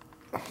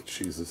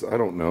 Jesus, I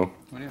don't know.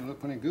 We didn't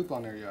put any goop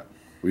on there yet.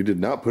 We did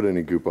not put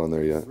any goop on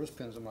there yet. The wrist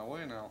pin's in my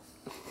way now.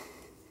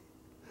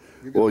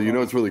 Well, you know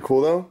what's really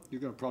cool though?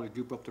 You're gonna probably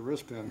goop up the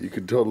wrist pin. You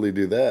could totally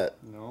do that.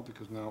 No,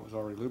 because now it was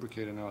already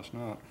lubricated, now it's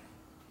not.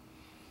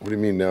 What do you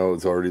mean now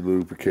it's already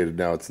lubricated,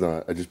 now it's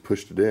not? I just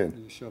pushed it in.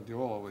 You shoved the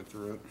oil all the way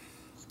through it.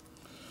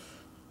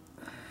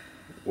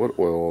 What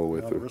oil all the way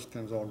Now the through? wrist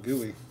pin's all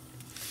gooey.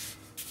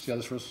 See how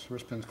this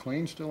wrist pin's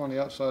clean still on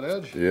the outside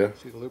edge? Yeah.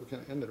 See the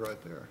lubricant ended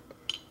right there.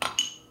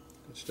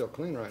 It's still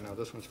clean right now.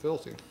 This one's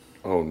filthy.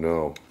 Oh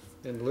no.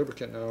 And the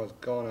lubricant now is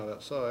gone out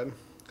that side.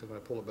 Because when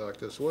I pull it back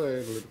this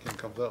way, the lubricant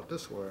comes out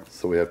this way.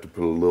 So we have to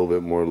put a little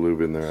bit more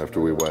lube in there So after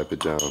now we I- wipe it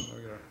down.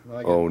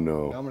 Oh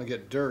no. Now I'm going to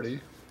get dirty.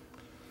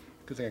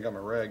 Good thing I got my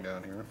rag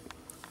down here.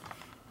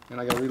 And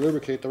I got to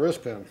re-lubricate the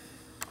wrist pin.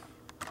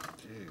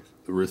 Jeez.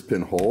 The wrist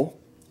pin hole?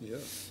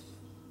 Yes.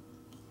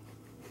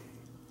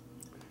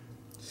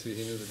 See,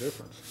 he knew the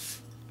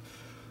difference.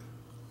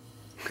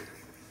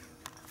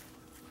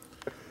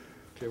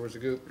 Okay, where's the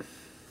goop?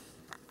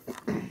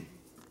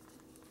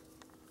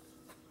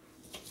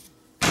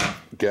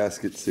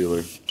 Gasket sealer.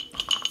 It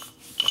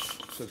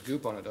says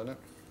goop on it, doesn't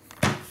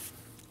it?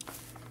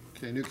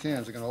 Okay, new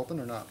cans, are going to open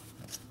or not?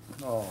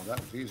 Oh, that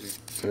was easy.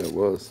 Yeah, it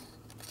was.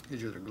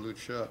 These are glued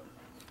shut.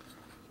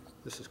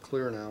 This is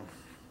clear now.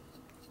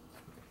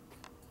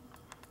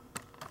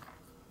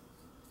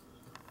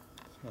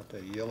 It's not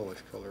that yellowish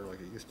color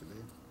like it used to be.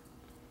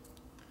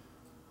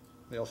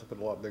 They also put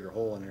a lot bigger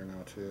hole in here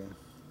now too.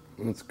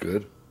 That's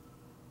good.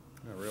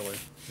 Not really.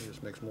 It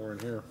just makes more in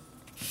here.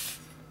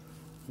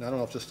 Now, I don't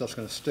know if this stuff's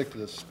going to stick to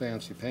this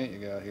fancy paint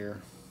you got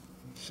here.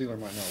 The sealer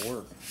might not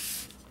work.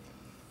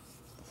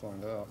 We'll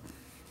find out.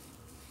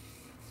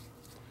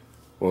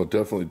 Well, it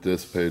definitely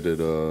dissipated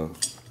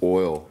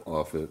oil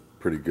off it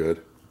pretty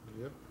good.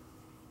 Yep.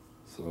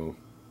 So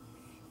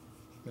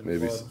And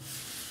maybe.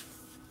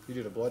 You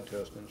did a blood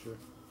test, didn't you?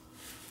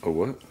 A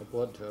what? A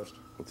blood test.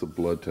 What's a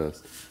blood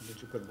test? Did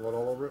you put blood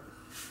all over it?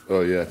 Oh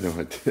yeah, no,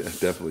 I did. I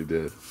definitely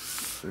did.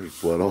 There's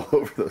blood all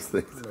over those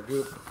things. In the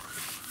goop.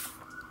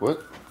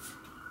 What?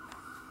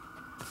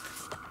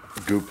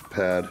 Goop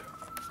pad.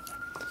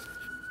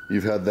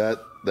 You've had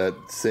that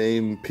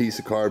same piece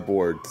of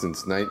cardboard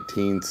since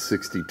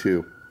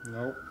 1962.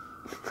 Nope.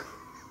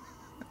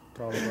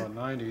 Probably about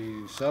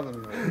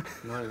 97 or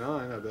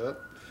 99, I bet.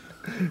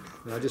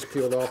 And I just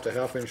peeled off the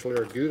half-inch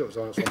layer of goo that was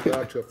on it, so I'm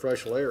back to a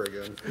fresh layer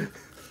again.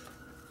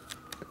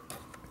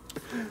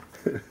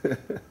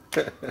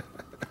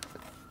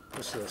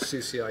 This is a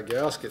CCI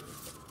gasket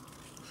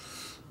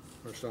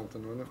or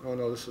something, isn't it? Oh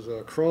no, this is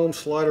a chrome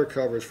slider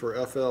covers for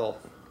FL.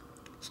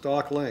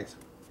 Stock length.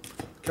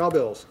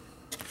 Cowbells.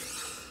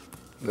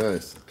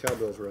 Nice.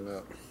 Cowbells were in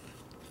that.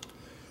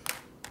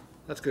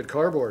 That's good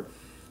cardboard.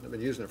 I've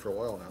been using it for a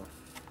while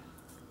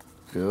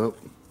now. Yep.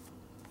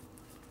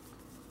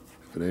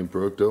 If it ain't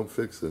broke, don't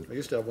fix it. I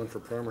used to have one for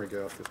primary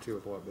gaskets too, it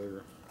was a lot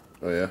bigger.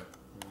 Oh yeah?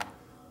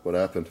 What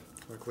happened?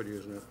 I quit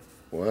using it.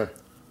 Why?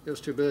 It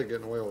was too big,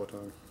 getting away all the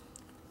time.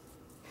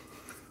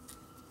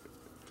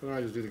 So now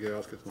I just do the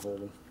gaskets and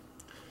hold them.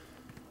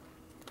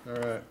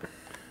 Alright.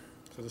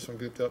 So this one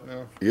gooped up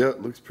now? Yeah,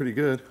 it looks pretty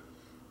good.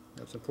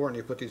 It's important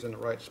you put these in the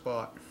right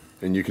spot.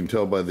 And you can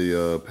tell by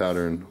the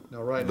pattern.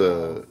 Now now,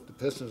 the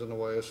piston's in the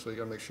way, so you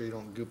gotta make sure you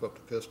don't goop up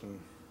the piston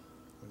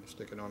when you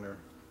stick it on there.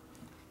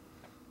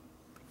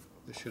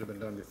 This should have been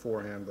done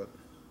beforehand, but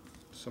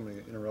somebody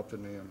interrupted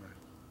me on my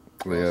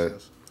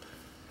process.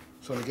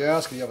 So in the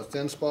gasket, you have a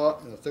thin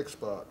spot and a thick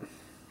spot.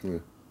 Yeah.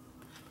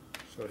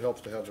 So it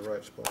helps to have the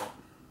right spot.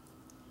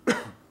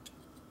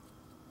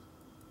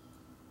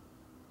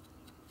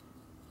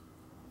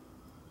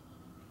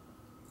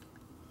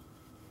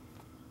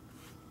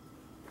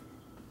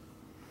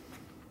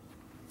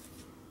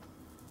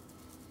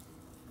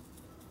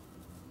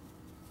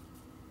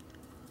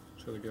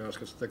 So the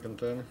gasket's thick and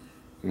thin?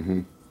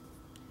 Mm-hmm.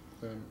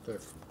 Thin,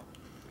 thick.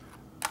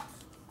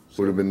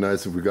 Would have been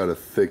nice if we got a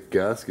thick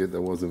gasket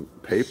that wasn't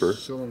paper.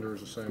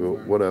 Cylinder's the same Well,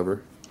 way.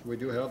 whatever. We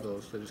do have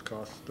those. They just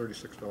cost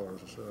 $36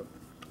 a set,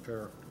 a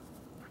pair.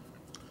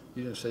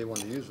 You didn't say you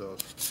wanted to use those.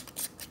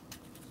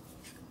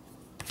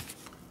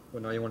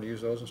 Well, now you want to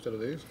use those instead of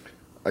these?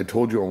 I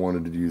told you I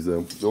wanted to use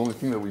them. The only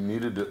thing that we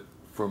needed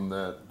from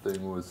that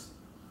thing was,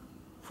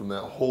 from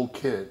that whole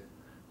kit,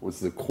 was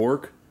the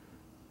cork,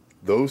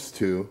 those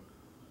two.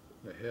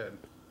 The head.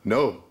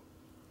 No.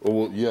 Oh,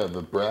 well, yeah,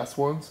 the brass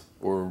ones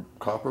or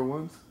copper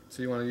ones.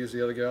 So you want to use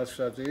the other gaskets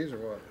besides these, or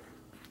what?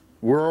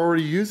 We're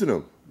already using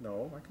them.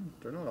 No,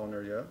 they're not on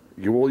there yet.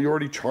 You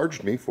already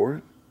charged me for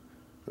it.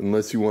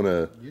 Unless you want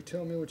to You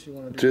tell me what you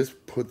want to do.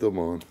 just put them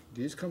on.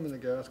 These come in the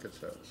gasket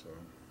set, so.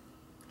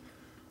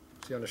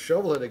 See, on the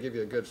shovel head, they give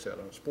you a good set.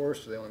 On the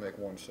Sportster, they only make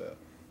one set,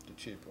 the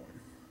cheap one.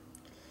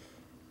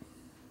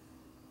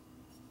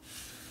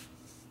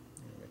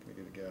 You're making me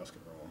do the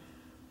gasket roll.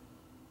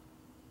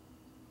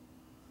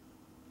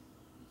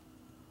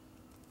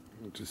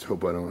 I just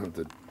hope I don't have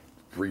to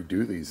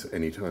redo these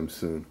anytime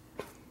soon.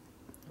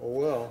 Oh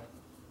well.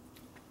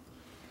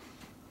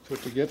 That's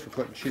what you get for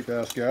putting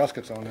cheap-ass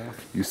gaskets on there.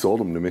 You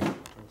sold them to me.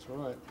 That's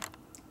right.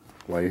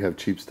 Why you have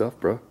cheap stuff,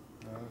 bro?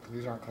 'Cause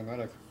these aren't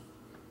climatic.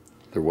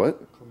 They're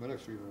what?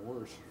 Climatics are even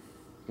worse.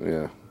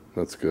 Yeah,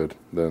 that's good.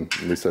 Then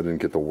at least I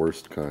didn't get the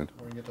worst kind.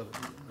 Or you can get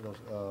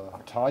those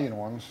Italian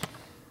ones.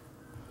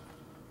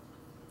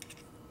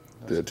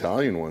 The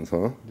Italian ones,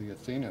 huh? The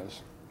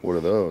Athenas. What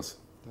are those?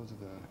 Those are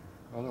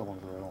the other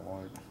ones that I don't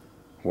like.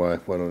 Why?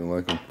 Why don't you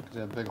like them? Because they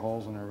have big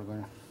holes and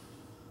everything.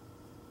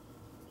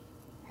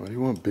 Why do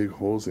you want big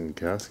holes in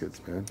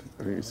gaskets, man?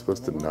 Aren't you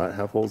supposed to not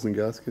have holes in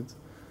gaskets?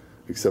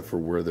 Except for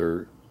where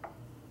they're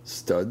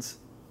studs?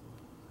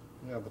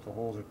 Yeah, but the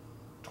holes are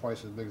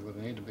twice as big as what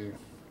they need to be.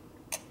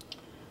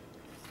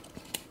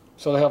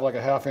 So they have like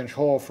a half-inch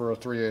hole for a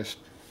 3/8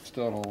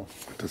 stud hole.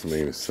 It doesn't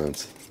make any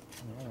sense.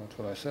 Well, that's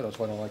what I said. That's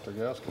why I don't like their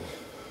gaskets.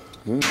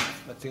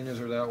 Athenas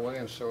are that way,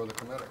 and so are the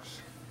Climatics.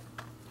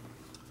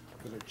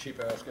 Because they're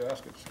cheap-ass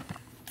gaskets.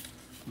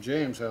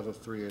 James has a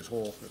 3/8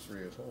 hole for a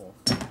 3/8 hole.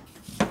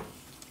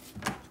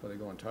 That's why they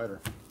go in tighter.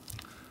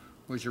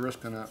 Where's your wrist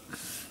pin at?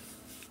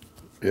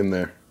 In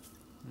there.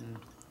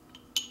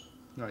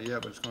 Not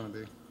yet, but it's going to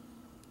be.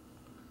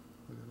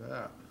 Look at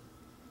that.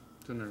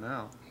 It's in there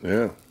now.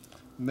 Yeah.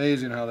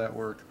 Amazing how that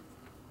worked.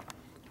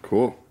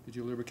 Cool. Did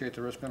you lubricate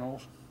the wrist pin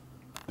holes?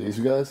 These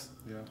guys?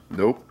 Yeah.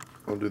 Nope.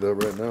 I'll do that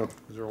right now.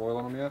 Is there oil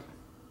on them yet?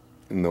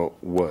 No,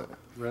 what?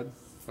 Red?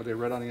 Are they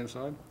red on the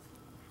inside?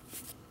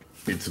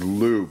 It's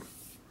lube.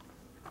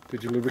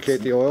 Did you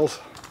lubricate the oils?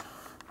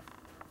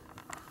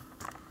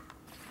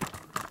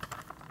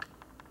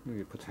 Maybe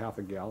you put half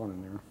a gallon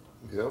in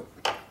there.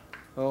 Yep.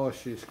 Oh,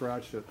 she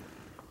scratched it.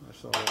 I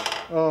saw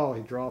that. Oh,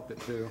 he dropped it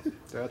too.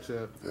 That's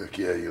it. Heck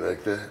yeah, you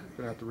like that?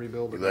 Gonna have to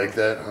rebuild it. You like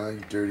that, huh?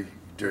 You dirty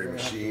Gonna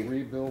machine. have to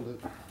rebuild it.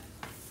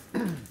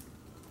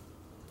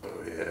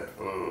 Oh yeah.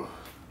 Oh,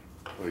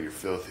 you're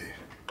filthy.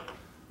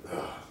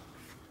 Oh,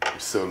 you're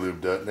so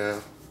lubed up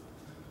now.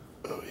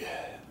 Oh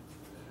yeah.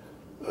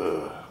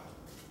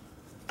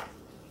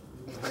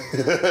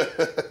 You've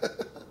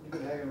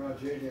been hanging around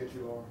JJ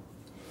too long.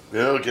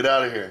 No, get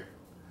out of here.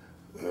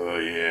 Oh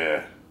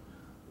yeah.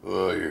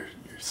 Oh, you're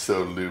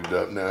so lubed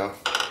up now.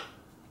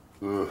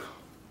 Ugh.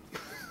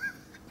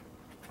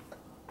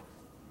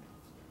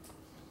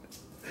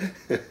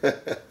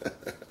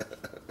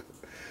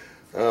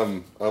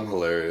 I'm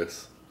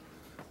hilarious.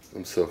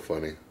 I'm so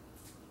funny.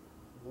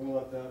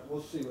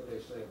 We'll see what they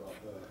say about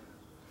that.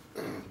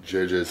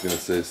 JJ's gonna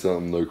say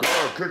something like,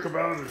 "Oh, kick him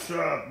out of the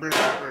shop."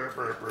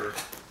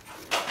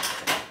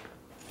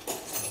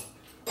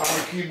 I'm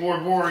a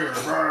keyboard warrior.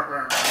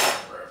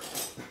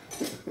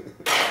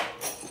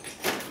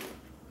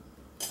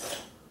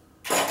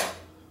 Well,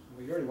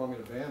 you already want me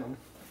to ban them.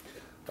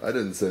 I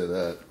didn't say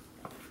that.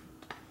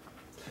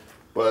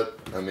 But,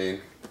 I mean,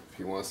 if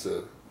he wants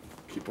to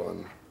keep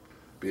on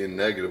being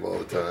negative all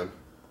the time,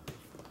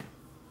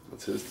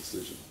 that's his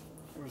decision.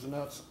 Where's the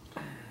nuts?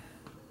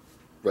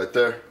 Right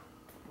there.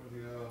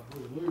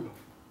 Where's the lube?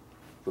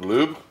 The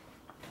lube?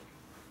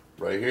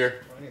 Right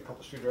here. I need a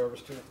couple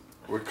screwdrivers too.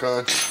 We're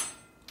con.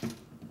 The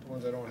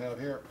ones I don't have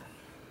here.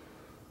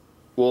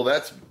 Well,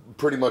 that's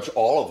pretty much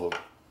all of them.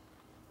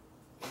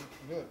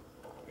 Good.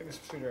 Give me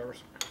some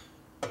screwdrivers.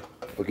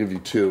 I'll give you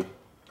 2.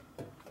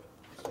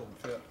 Still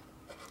doesn't fit.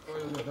 Why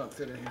does it not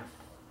fit in here?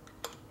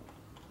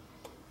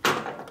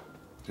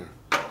 Here.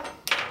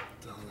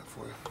 Down that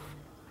for you.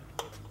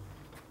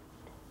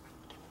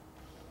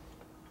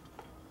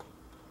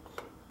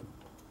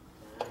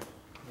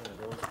 There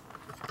it goes.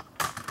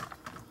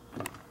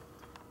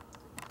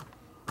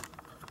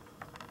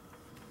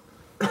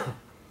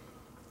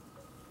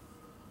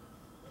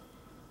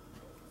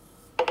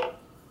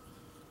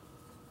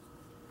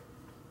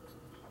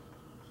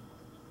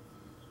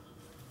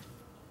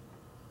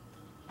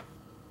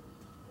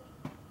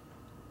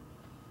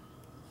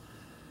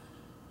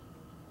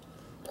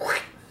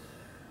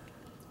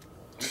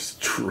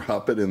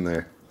 Drop it in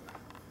there.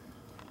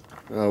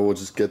 We'll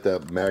just get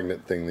that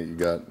magnet thing that you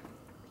got.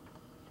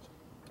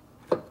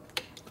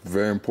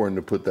 Very important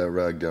to put that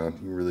rag down.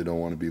 You really don't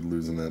want to be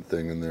losing that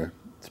thing in there.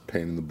 It's a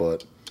pain in the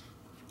butt.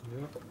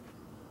 Yep.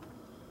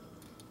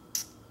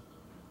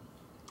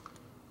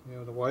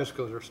 Yeah, the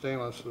Wiscos are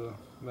stainless, so the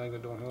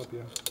magnet don't help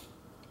you.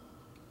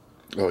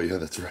 Oh yeah,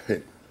 that's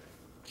right.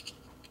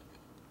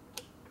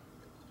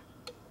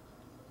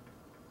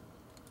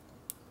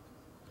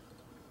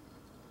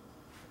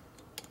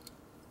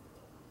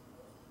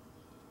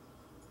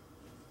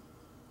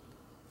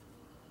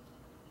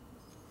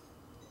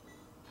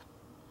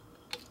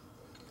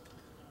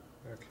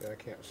 Okay, I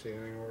can't see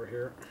anything over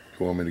here.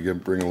 You want me to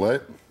bring a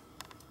light?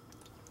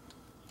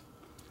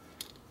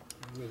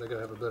 That means I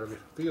gotta have a better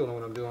feel on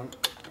what I'm doing.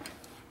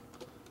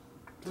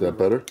 Is that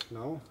better?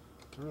 No,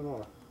 turn it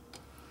off.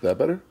 That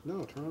better?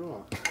 No, turn it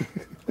off.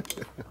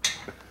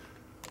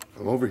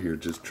 I'm over here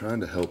just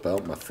trying to help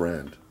out my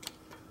friend.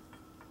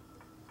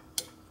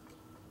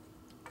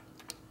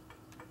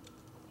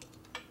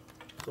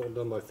 It's all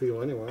done by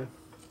feel anyway.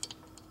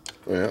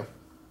 Oh yeah?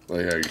 Oh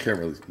yeah, you can't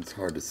really, it's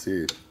hard to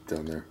see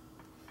down there.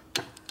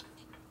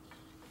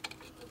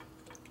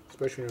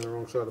 Especially on the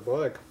wrong side of the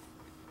bike.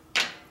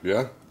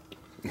 Yeah?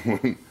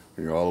 When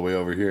you're all the way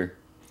over here.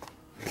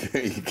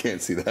 You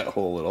can't see that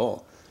hole at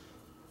all.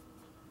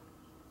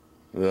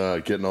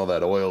 Getting all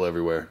that oil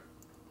everywhere.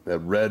 That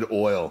red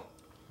oil.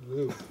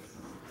 Lube.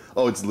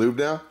 Oh, it's lube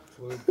now? It's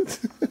lube. It's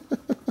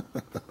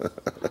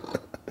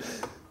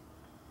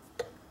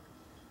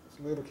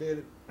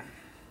lubricated.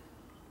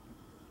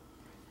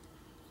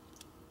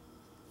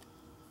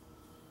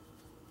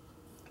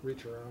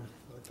 Reach around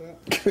like that.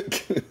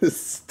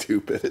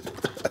 Stupid.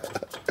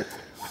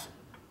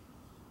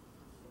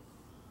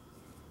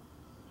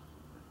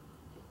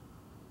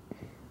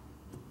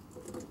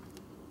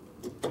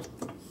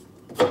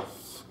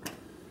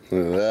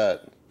 Look at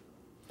that.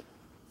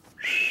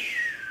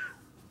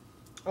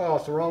 Oh,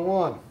 it's the wrong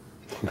one.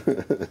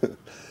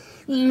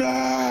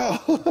 No!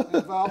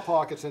 The valve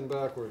pocket's in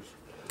backwards.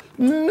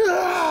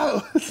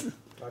 No!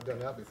 I've done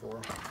that before.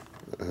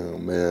 Oh,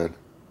 man.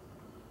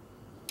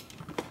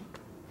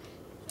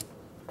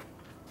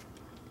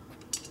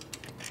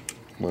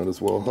 Might as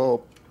well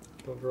help.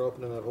 Don't drop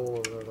it in that hole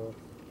over there, though.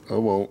 I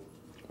won't.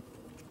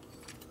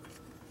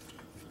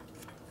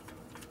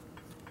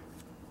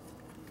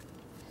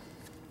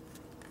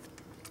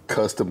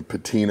 Custom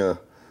patina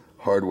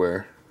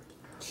hardware.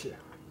 Yeah.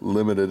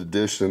 Limited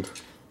edition.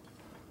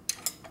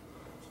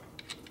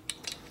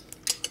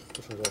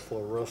 This one's all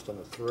full of rust on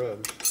the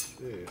threads.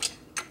 Jeez.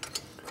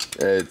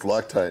 Hey, it's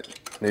Loctite.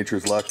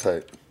 Nature's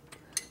Loctite.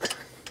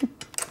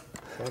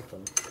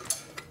 Something.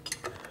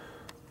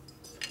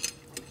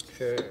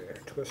 Okay,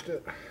 twist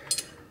it.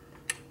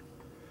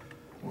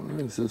 Why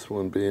is this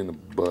one being a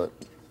butt?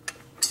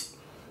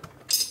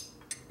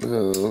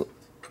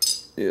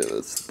 Yeah,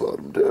 that's the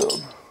bottom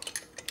down.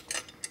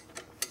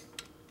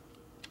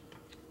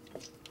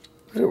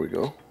 There we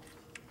go.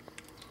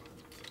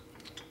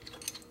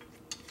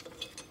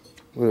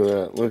 Look at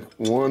that. Look,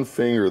 one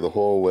finger the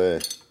whole way.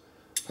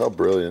 How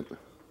brilliant.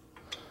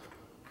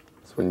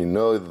 That's when you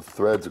know the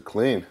threads are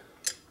clean.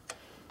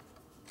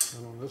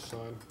 And on this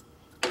side,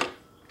 it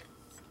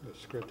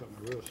scraped up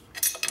my wrist.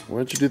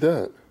 Why'd you do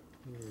that?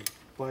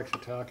 Black's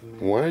attacking me.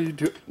 Why are you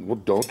do? Well,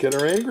 don't get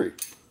her angry.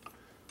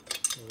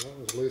 Well, that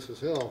was loose as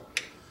hell.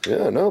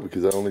 Yeah, no,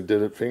 because I only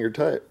did it finger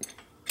tight.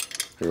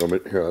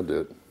 Here, I'll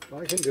do it.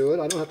 I can do it.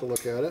 I don't have to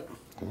look at it.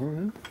 All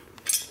right.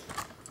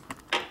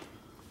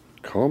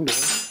 Calm down.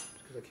 Just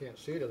because I can't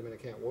see it doesn't mean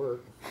it can't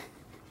work.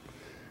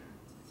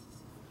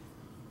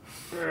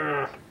 Look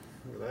at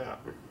that.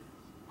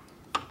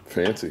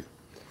 Fancy.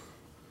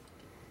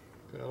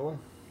 Got one?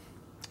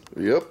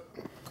 Yep.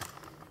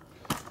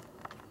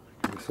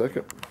 Give me a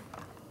second.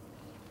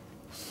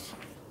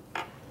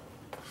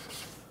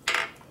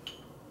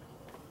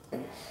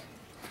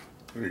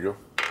 There you go.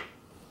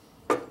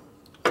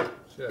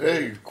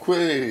 Hey,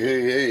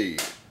 hey.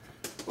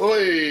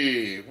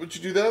 Oi! What'd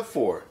you do that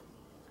for?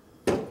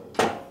 You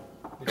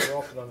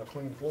dropped it on the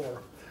clean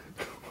floor.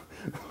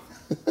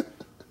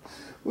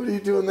 What are you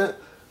doing that?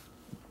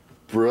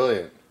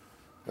 Brilliant.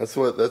 That's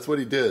what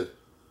he did.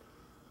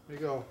 There you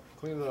go.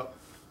 Clean it up.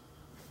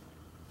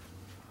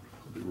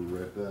 I'll be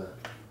right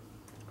back.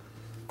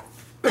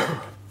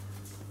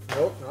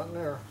 Nope, not in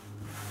there.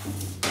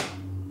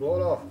 Blow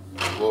it off.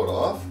 Blow it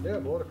off? Yeah,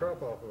 blow the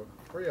crap off of it.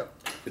 Hurry up.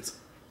 It's...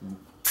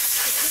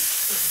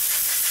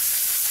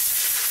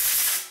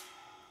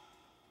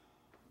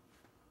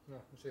 No,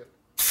 let's see it.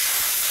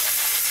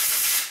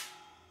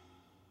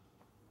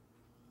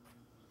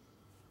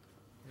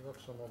 You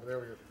left some over there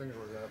where your finger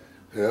was at.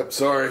 Yep,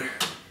 sorry.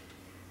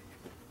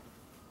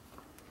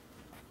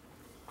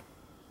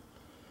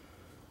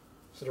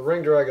 So the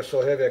ring drag is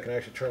so heavy I can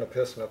actually turn a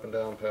piston up and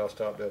down past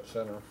top dead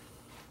center.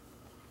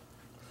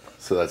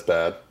 So that's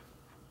bad.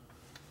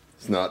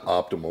 It's not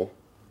optimal.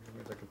 That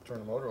means I can turn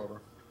the motor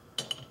over.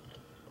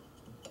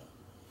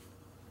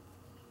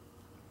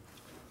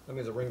 That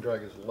means the ring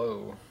drag is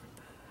low.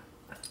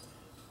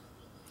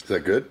 Is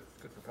that good?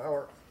 Good for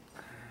power.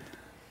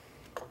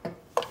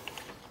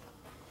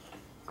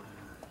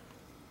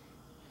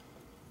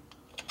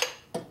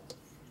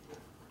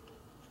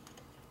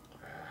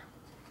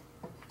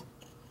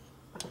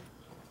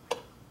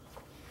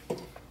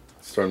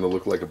 Starting to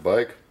look like a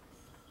bike.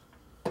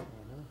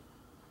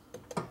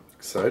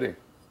 Exciting.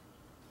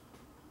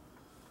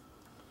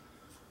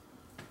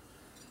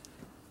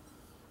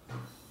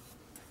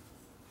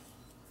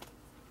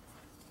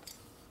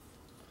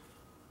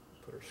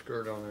 Put her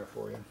skirt on there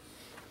for you.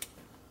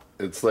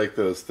 It's like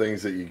those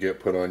things that you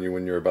get put on you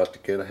when you're about to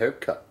get a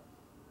haircut.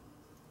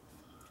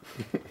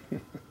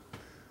 When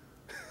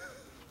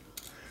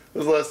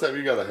was the last time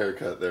you got a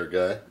haircut there,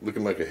 guy?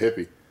 Looking like a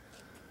hippie.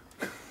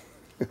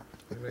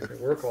 You make me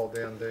work all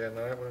damn day and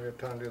night when I get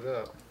time to do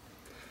that.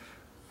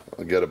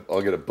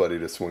 I'll get a buddy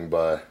to swing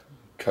by,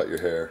 cut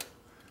your hair.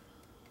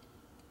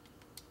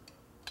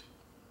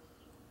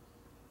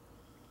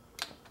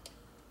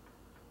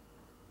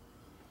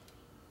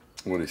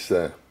 What do you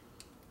say?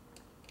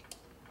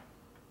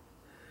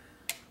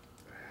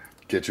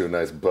 Get you a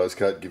nice buzz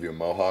cut, give you a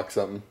mohawk,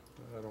 something?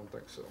 I don't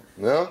think so.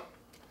 No?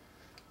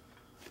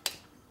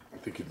 I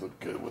think you'd look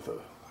good with a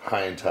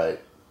high and tight.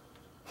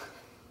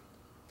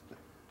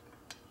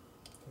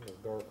 It's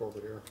dark over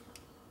here.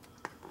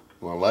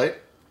 Want a light?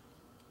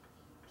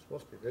 It's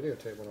supposed to be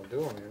videotape when I'm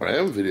doing it. I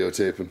am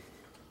videotaping.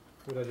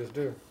 What did I just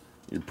do?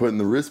 You're putting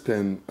the wrist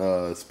pin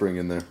spring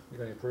in there. You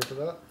got any proof of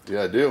that?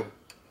 Yeah, I do.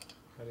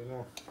 How do you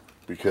know?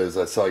 Because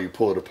I saw you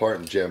pull it apart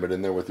and jam it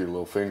in there with your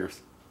little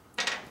fingers.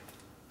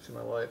 See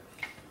my light?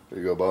 There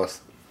you go, boss.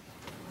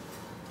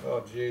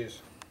 Oh, jeez.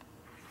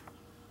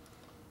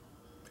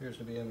 Appears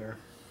to be in there.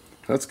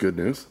 That's good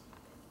news.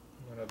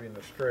 Might not be in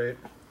the straight.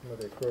 Might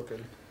be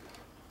crooked.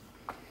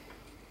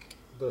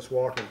 This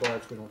walker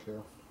bikes, we don't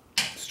care.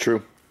 It's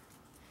true.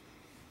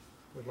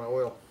 With my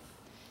oil.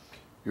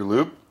 Your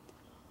lube?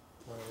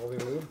 My oily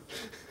lube.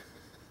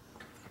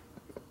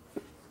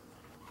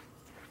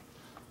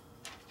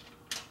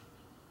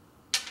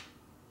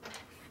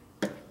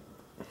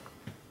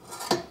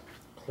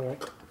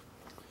 Clunk.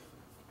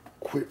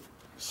 Quit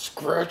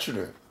scratching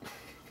it.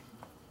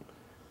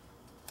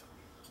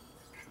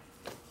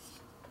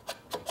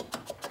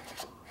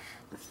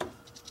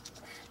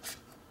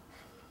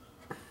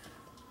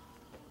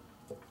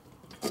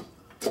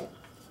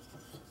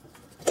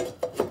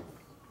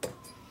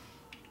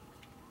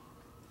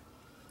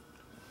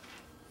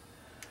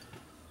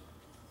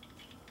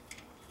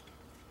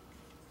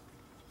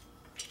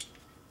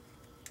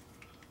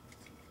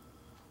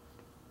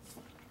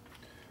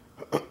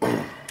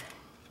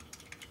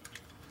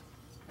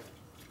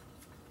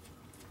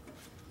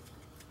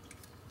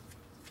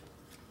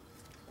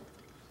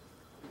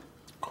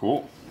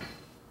 Cool.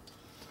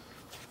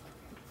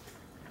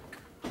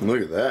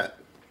 Look at that. I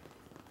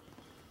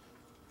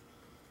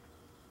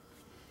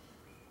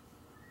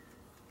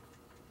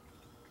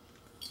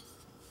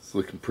It's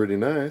looking pretty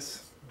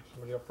nice.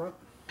 Somebody up front.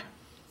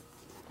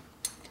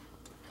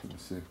 Let me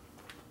see.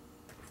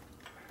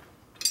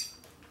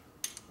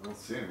 I don't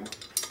see anyone.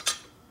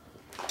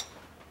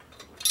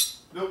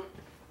 Nope.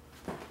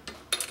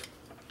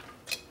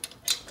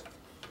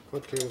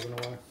 Clutch cable's in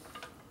the way.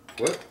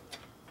 What?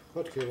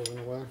 Clutch cable's in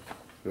the way.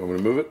 You want me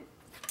to move it?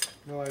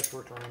 No, I just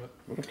worked around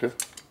it. Okay.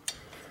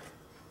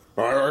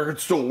 I can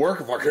still work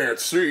if I can't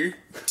see.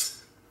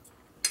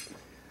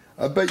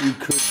 I bet you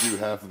could do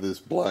half of this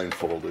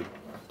blindfolded.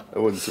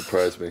 That wouldn't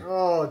surprise me.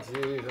 Oh,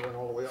 geez, it went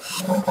all the way up.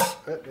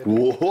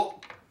 Whoa.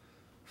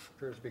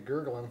 Appears to be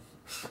gurgling.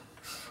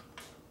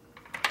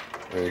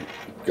 Hey,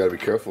 gotta be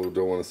careful.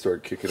 Don't want to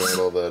start kicking out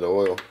all that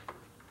oil.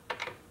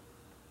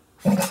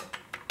 See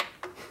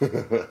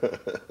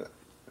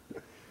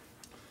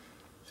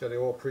how the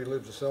oil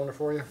pre-lubes the cylinder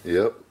for you?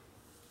 Yep.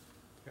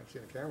 Can't see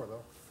the camera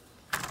though.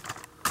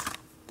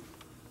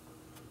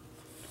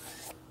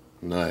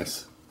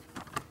 Nice.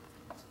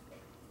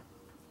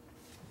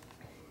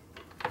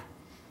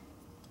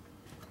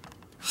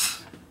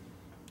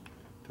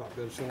 Top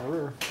dead center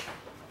rear.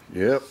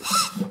 Yep.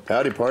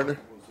 Howdy, partner.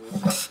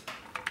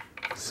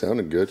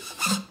 Sounded good.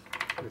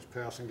 Just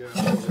passing gas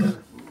over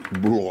here.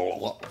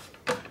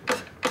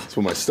 That's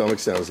what my stomach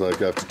sounds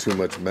like after too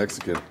much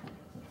Mexican.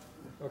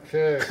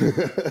 Okay.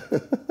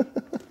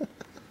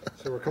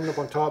 So we're coming up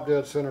on top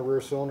dead center rear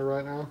cylinder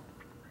right now.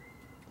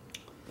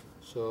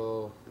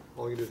 So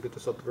all you do is get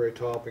this up the very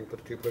top and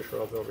put the two push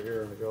rods over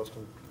here and adjust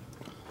them.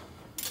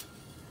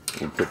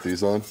 We'll put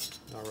these on.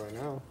 Not right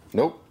now.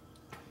 Nope.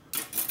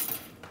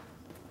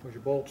 Where's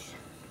your bolts?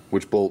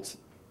 Which bolts?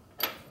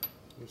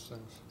 These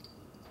things.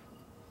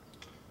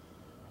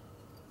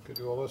 Could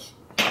do all this.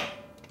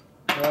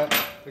 Alright,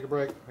 take a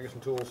break. I get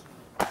some tools.